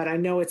 but I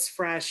know it's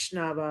fresh,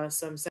 Nava.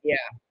 So I'm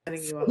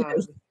sending you a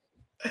hug.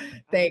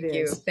 Thank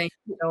you. Thank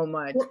you so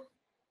much.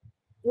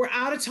 We're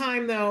out of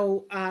time,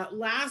 though.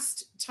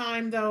 Last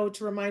time, though,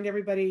 to remind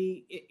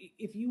everybody,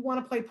 if you want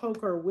to play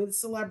poker with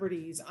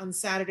celebrities on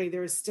Saturday,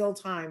 there is still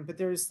time, but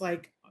there's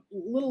like a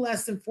little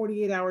less than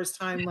 48 hours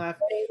time left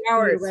for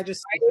you to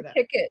register for that.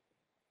 Ticket.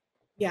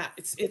 Yeah,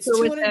 it's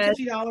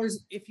 $250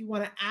 if you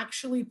want to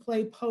actually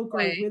play poker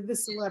with the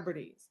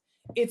celebrities.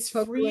 It's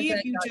free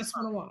if you just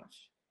want to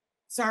watch.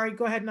 Sorry,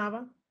 go ahead,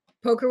 Nava.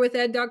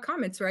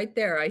 Pokerwithed.com. It's right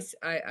there.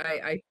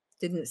 I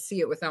didn't see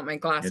it without my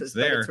glasses. It's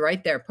there. But it's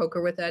right there.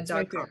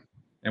 Pokerwithed.com. Right,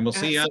 and we'll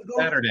see you on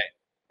Saturday.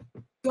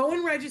 Go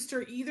and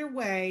register either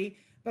way.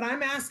 But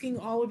I'm asking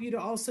all of you to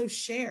also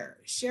share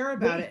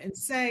about it and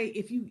say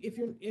if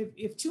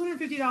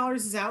 $250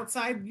 is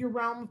outside your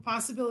realm of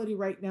possibility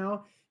right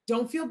now,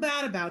 don't feel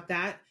bad about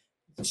that.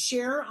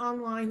 Share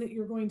online that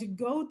you're going to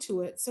go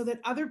to it so that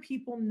other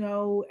people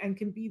know and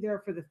can be there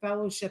for the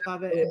fellowship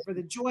of it and for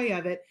the joy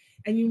of it.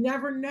 And you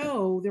never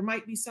know, there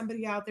might be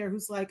somebody out there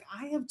who's like,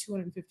 I have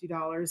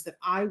 $250 that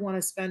I want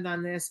to spend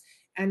on this,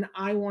 and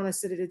I want to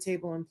sit at a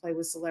table and play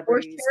with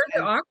celebrities. Or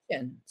share the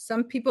auction.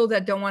 Some people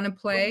that don't want to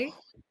play,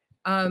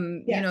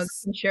 you know,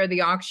 can share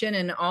the auction,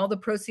 and all the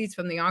proceeds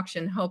from the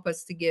auction help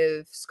us to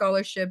give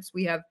scholarships.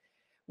 We have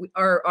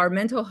our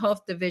mental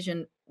health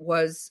division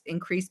was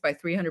increased by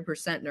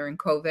 300% during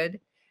COVID.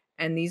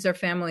 And these are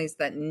families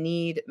that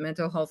need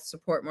mental health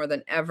support more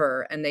than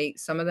ever. And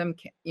some of them,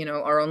 you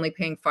know, are only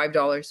paying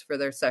 $5 for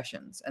their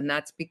sessions. And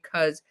that's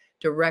because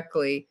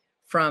directly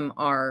from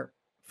our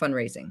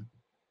fundraising.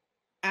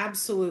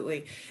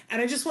 Absolutely.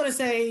 And I just want to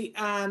say,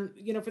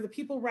 you know, for the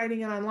people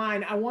writing it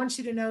online, I want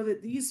you to know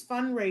that these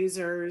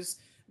fundraisers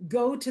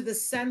go to the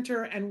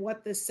center and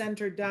what the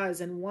center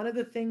does. And one of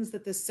the things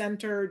that the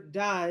center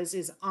does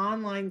is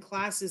online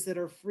classes that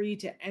are free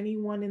to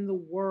anyone in the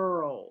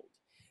world.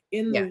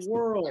 And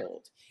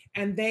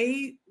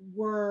they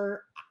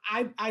were,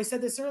 I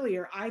said this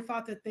earlier, I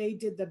thought that they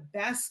did the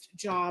best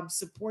job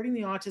supporting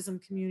the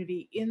autism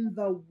community in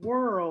the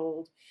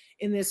world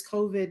in this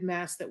COVID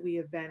mess that we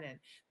have been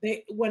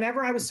in.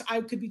 Whenever I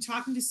could be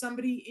talking to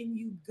somebody in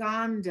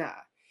Uganda,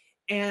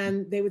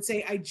 and they would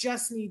say, I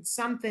just need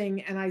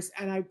something. And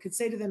I could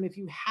say to them, if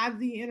you have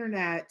the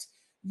internet,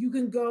 you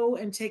can go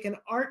and take an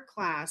art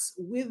class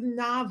with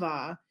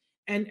Nava,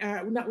 and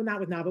not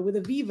with Nava, with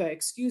Aviva,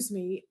 excuse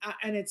me,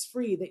 and it's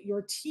free. That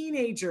your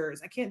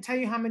teenagers, I can't tell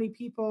you how many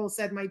people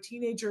said my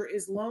teenager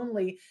is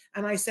lonely,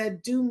 and I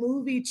said, do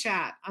movie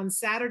chat on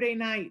Saturday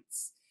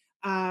nights,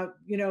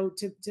 you know,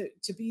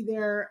 to be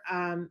there.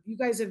 You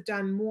guys have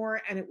done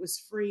more, and it was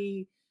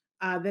free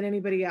than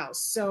anybody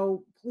else.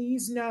 So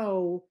please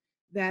know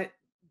that,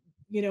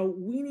 you know,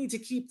 we need to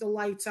keep the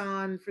lights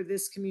on for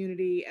this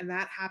community, and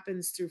that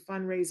happens through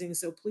fundraising.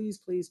 So please,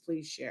 please,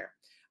 please share.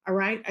 All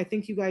right. I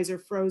think you guys are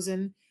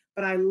frozen,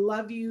 but I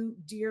love you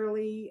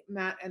dearly,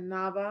 Matt and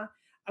Nava.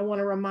 I want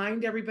to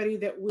remind everybody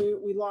that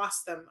we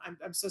lost them.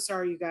 I'm so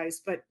sorry, you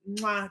guys, but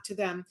mwah to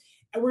them.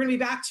 And we're going to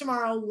be back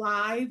tomorrow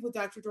live with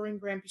Dr. Doreen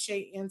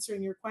Granpeesheh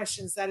answering your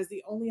questions. That is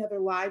the only other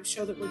live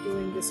show that we're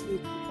doing this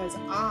week because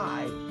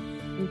I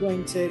am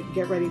going to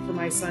get ready for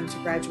my son to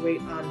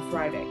graduate on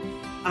Friday.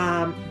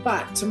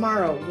 But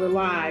tomorrow we're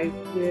live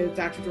with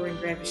Dr. Doreen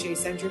Granpeesheh.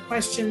 Send your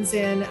questions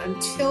in.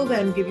 Until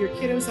then, give your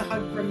kiddos a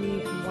hug from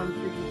me and one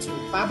for you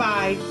too.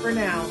 Bye-bye for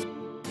now.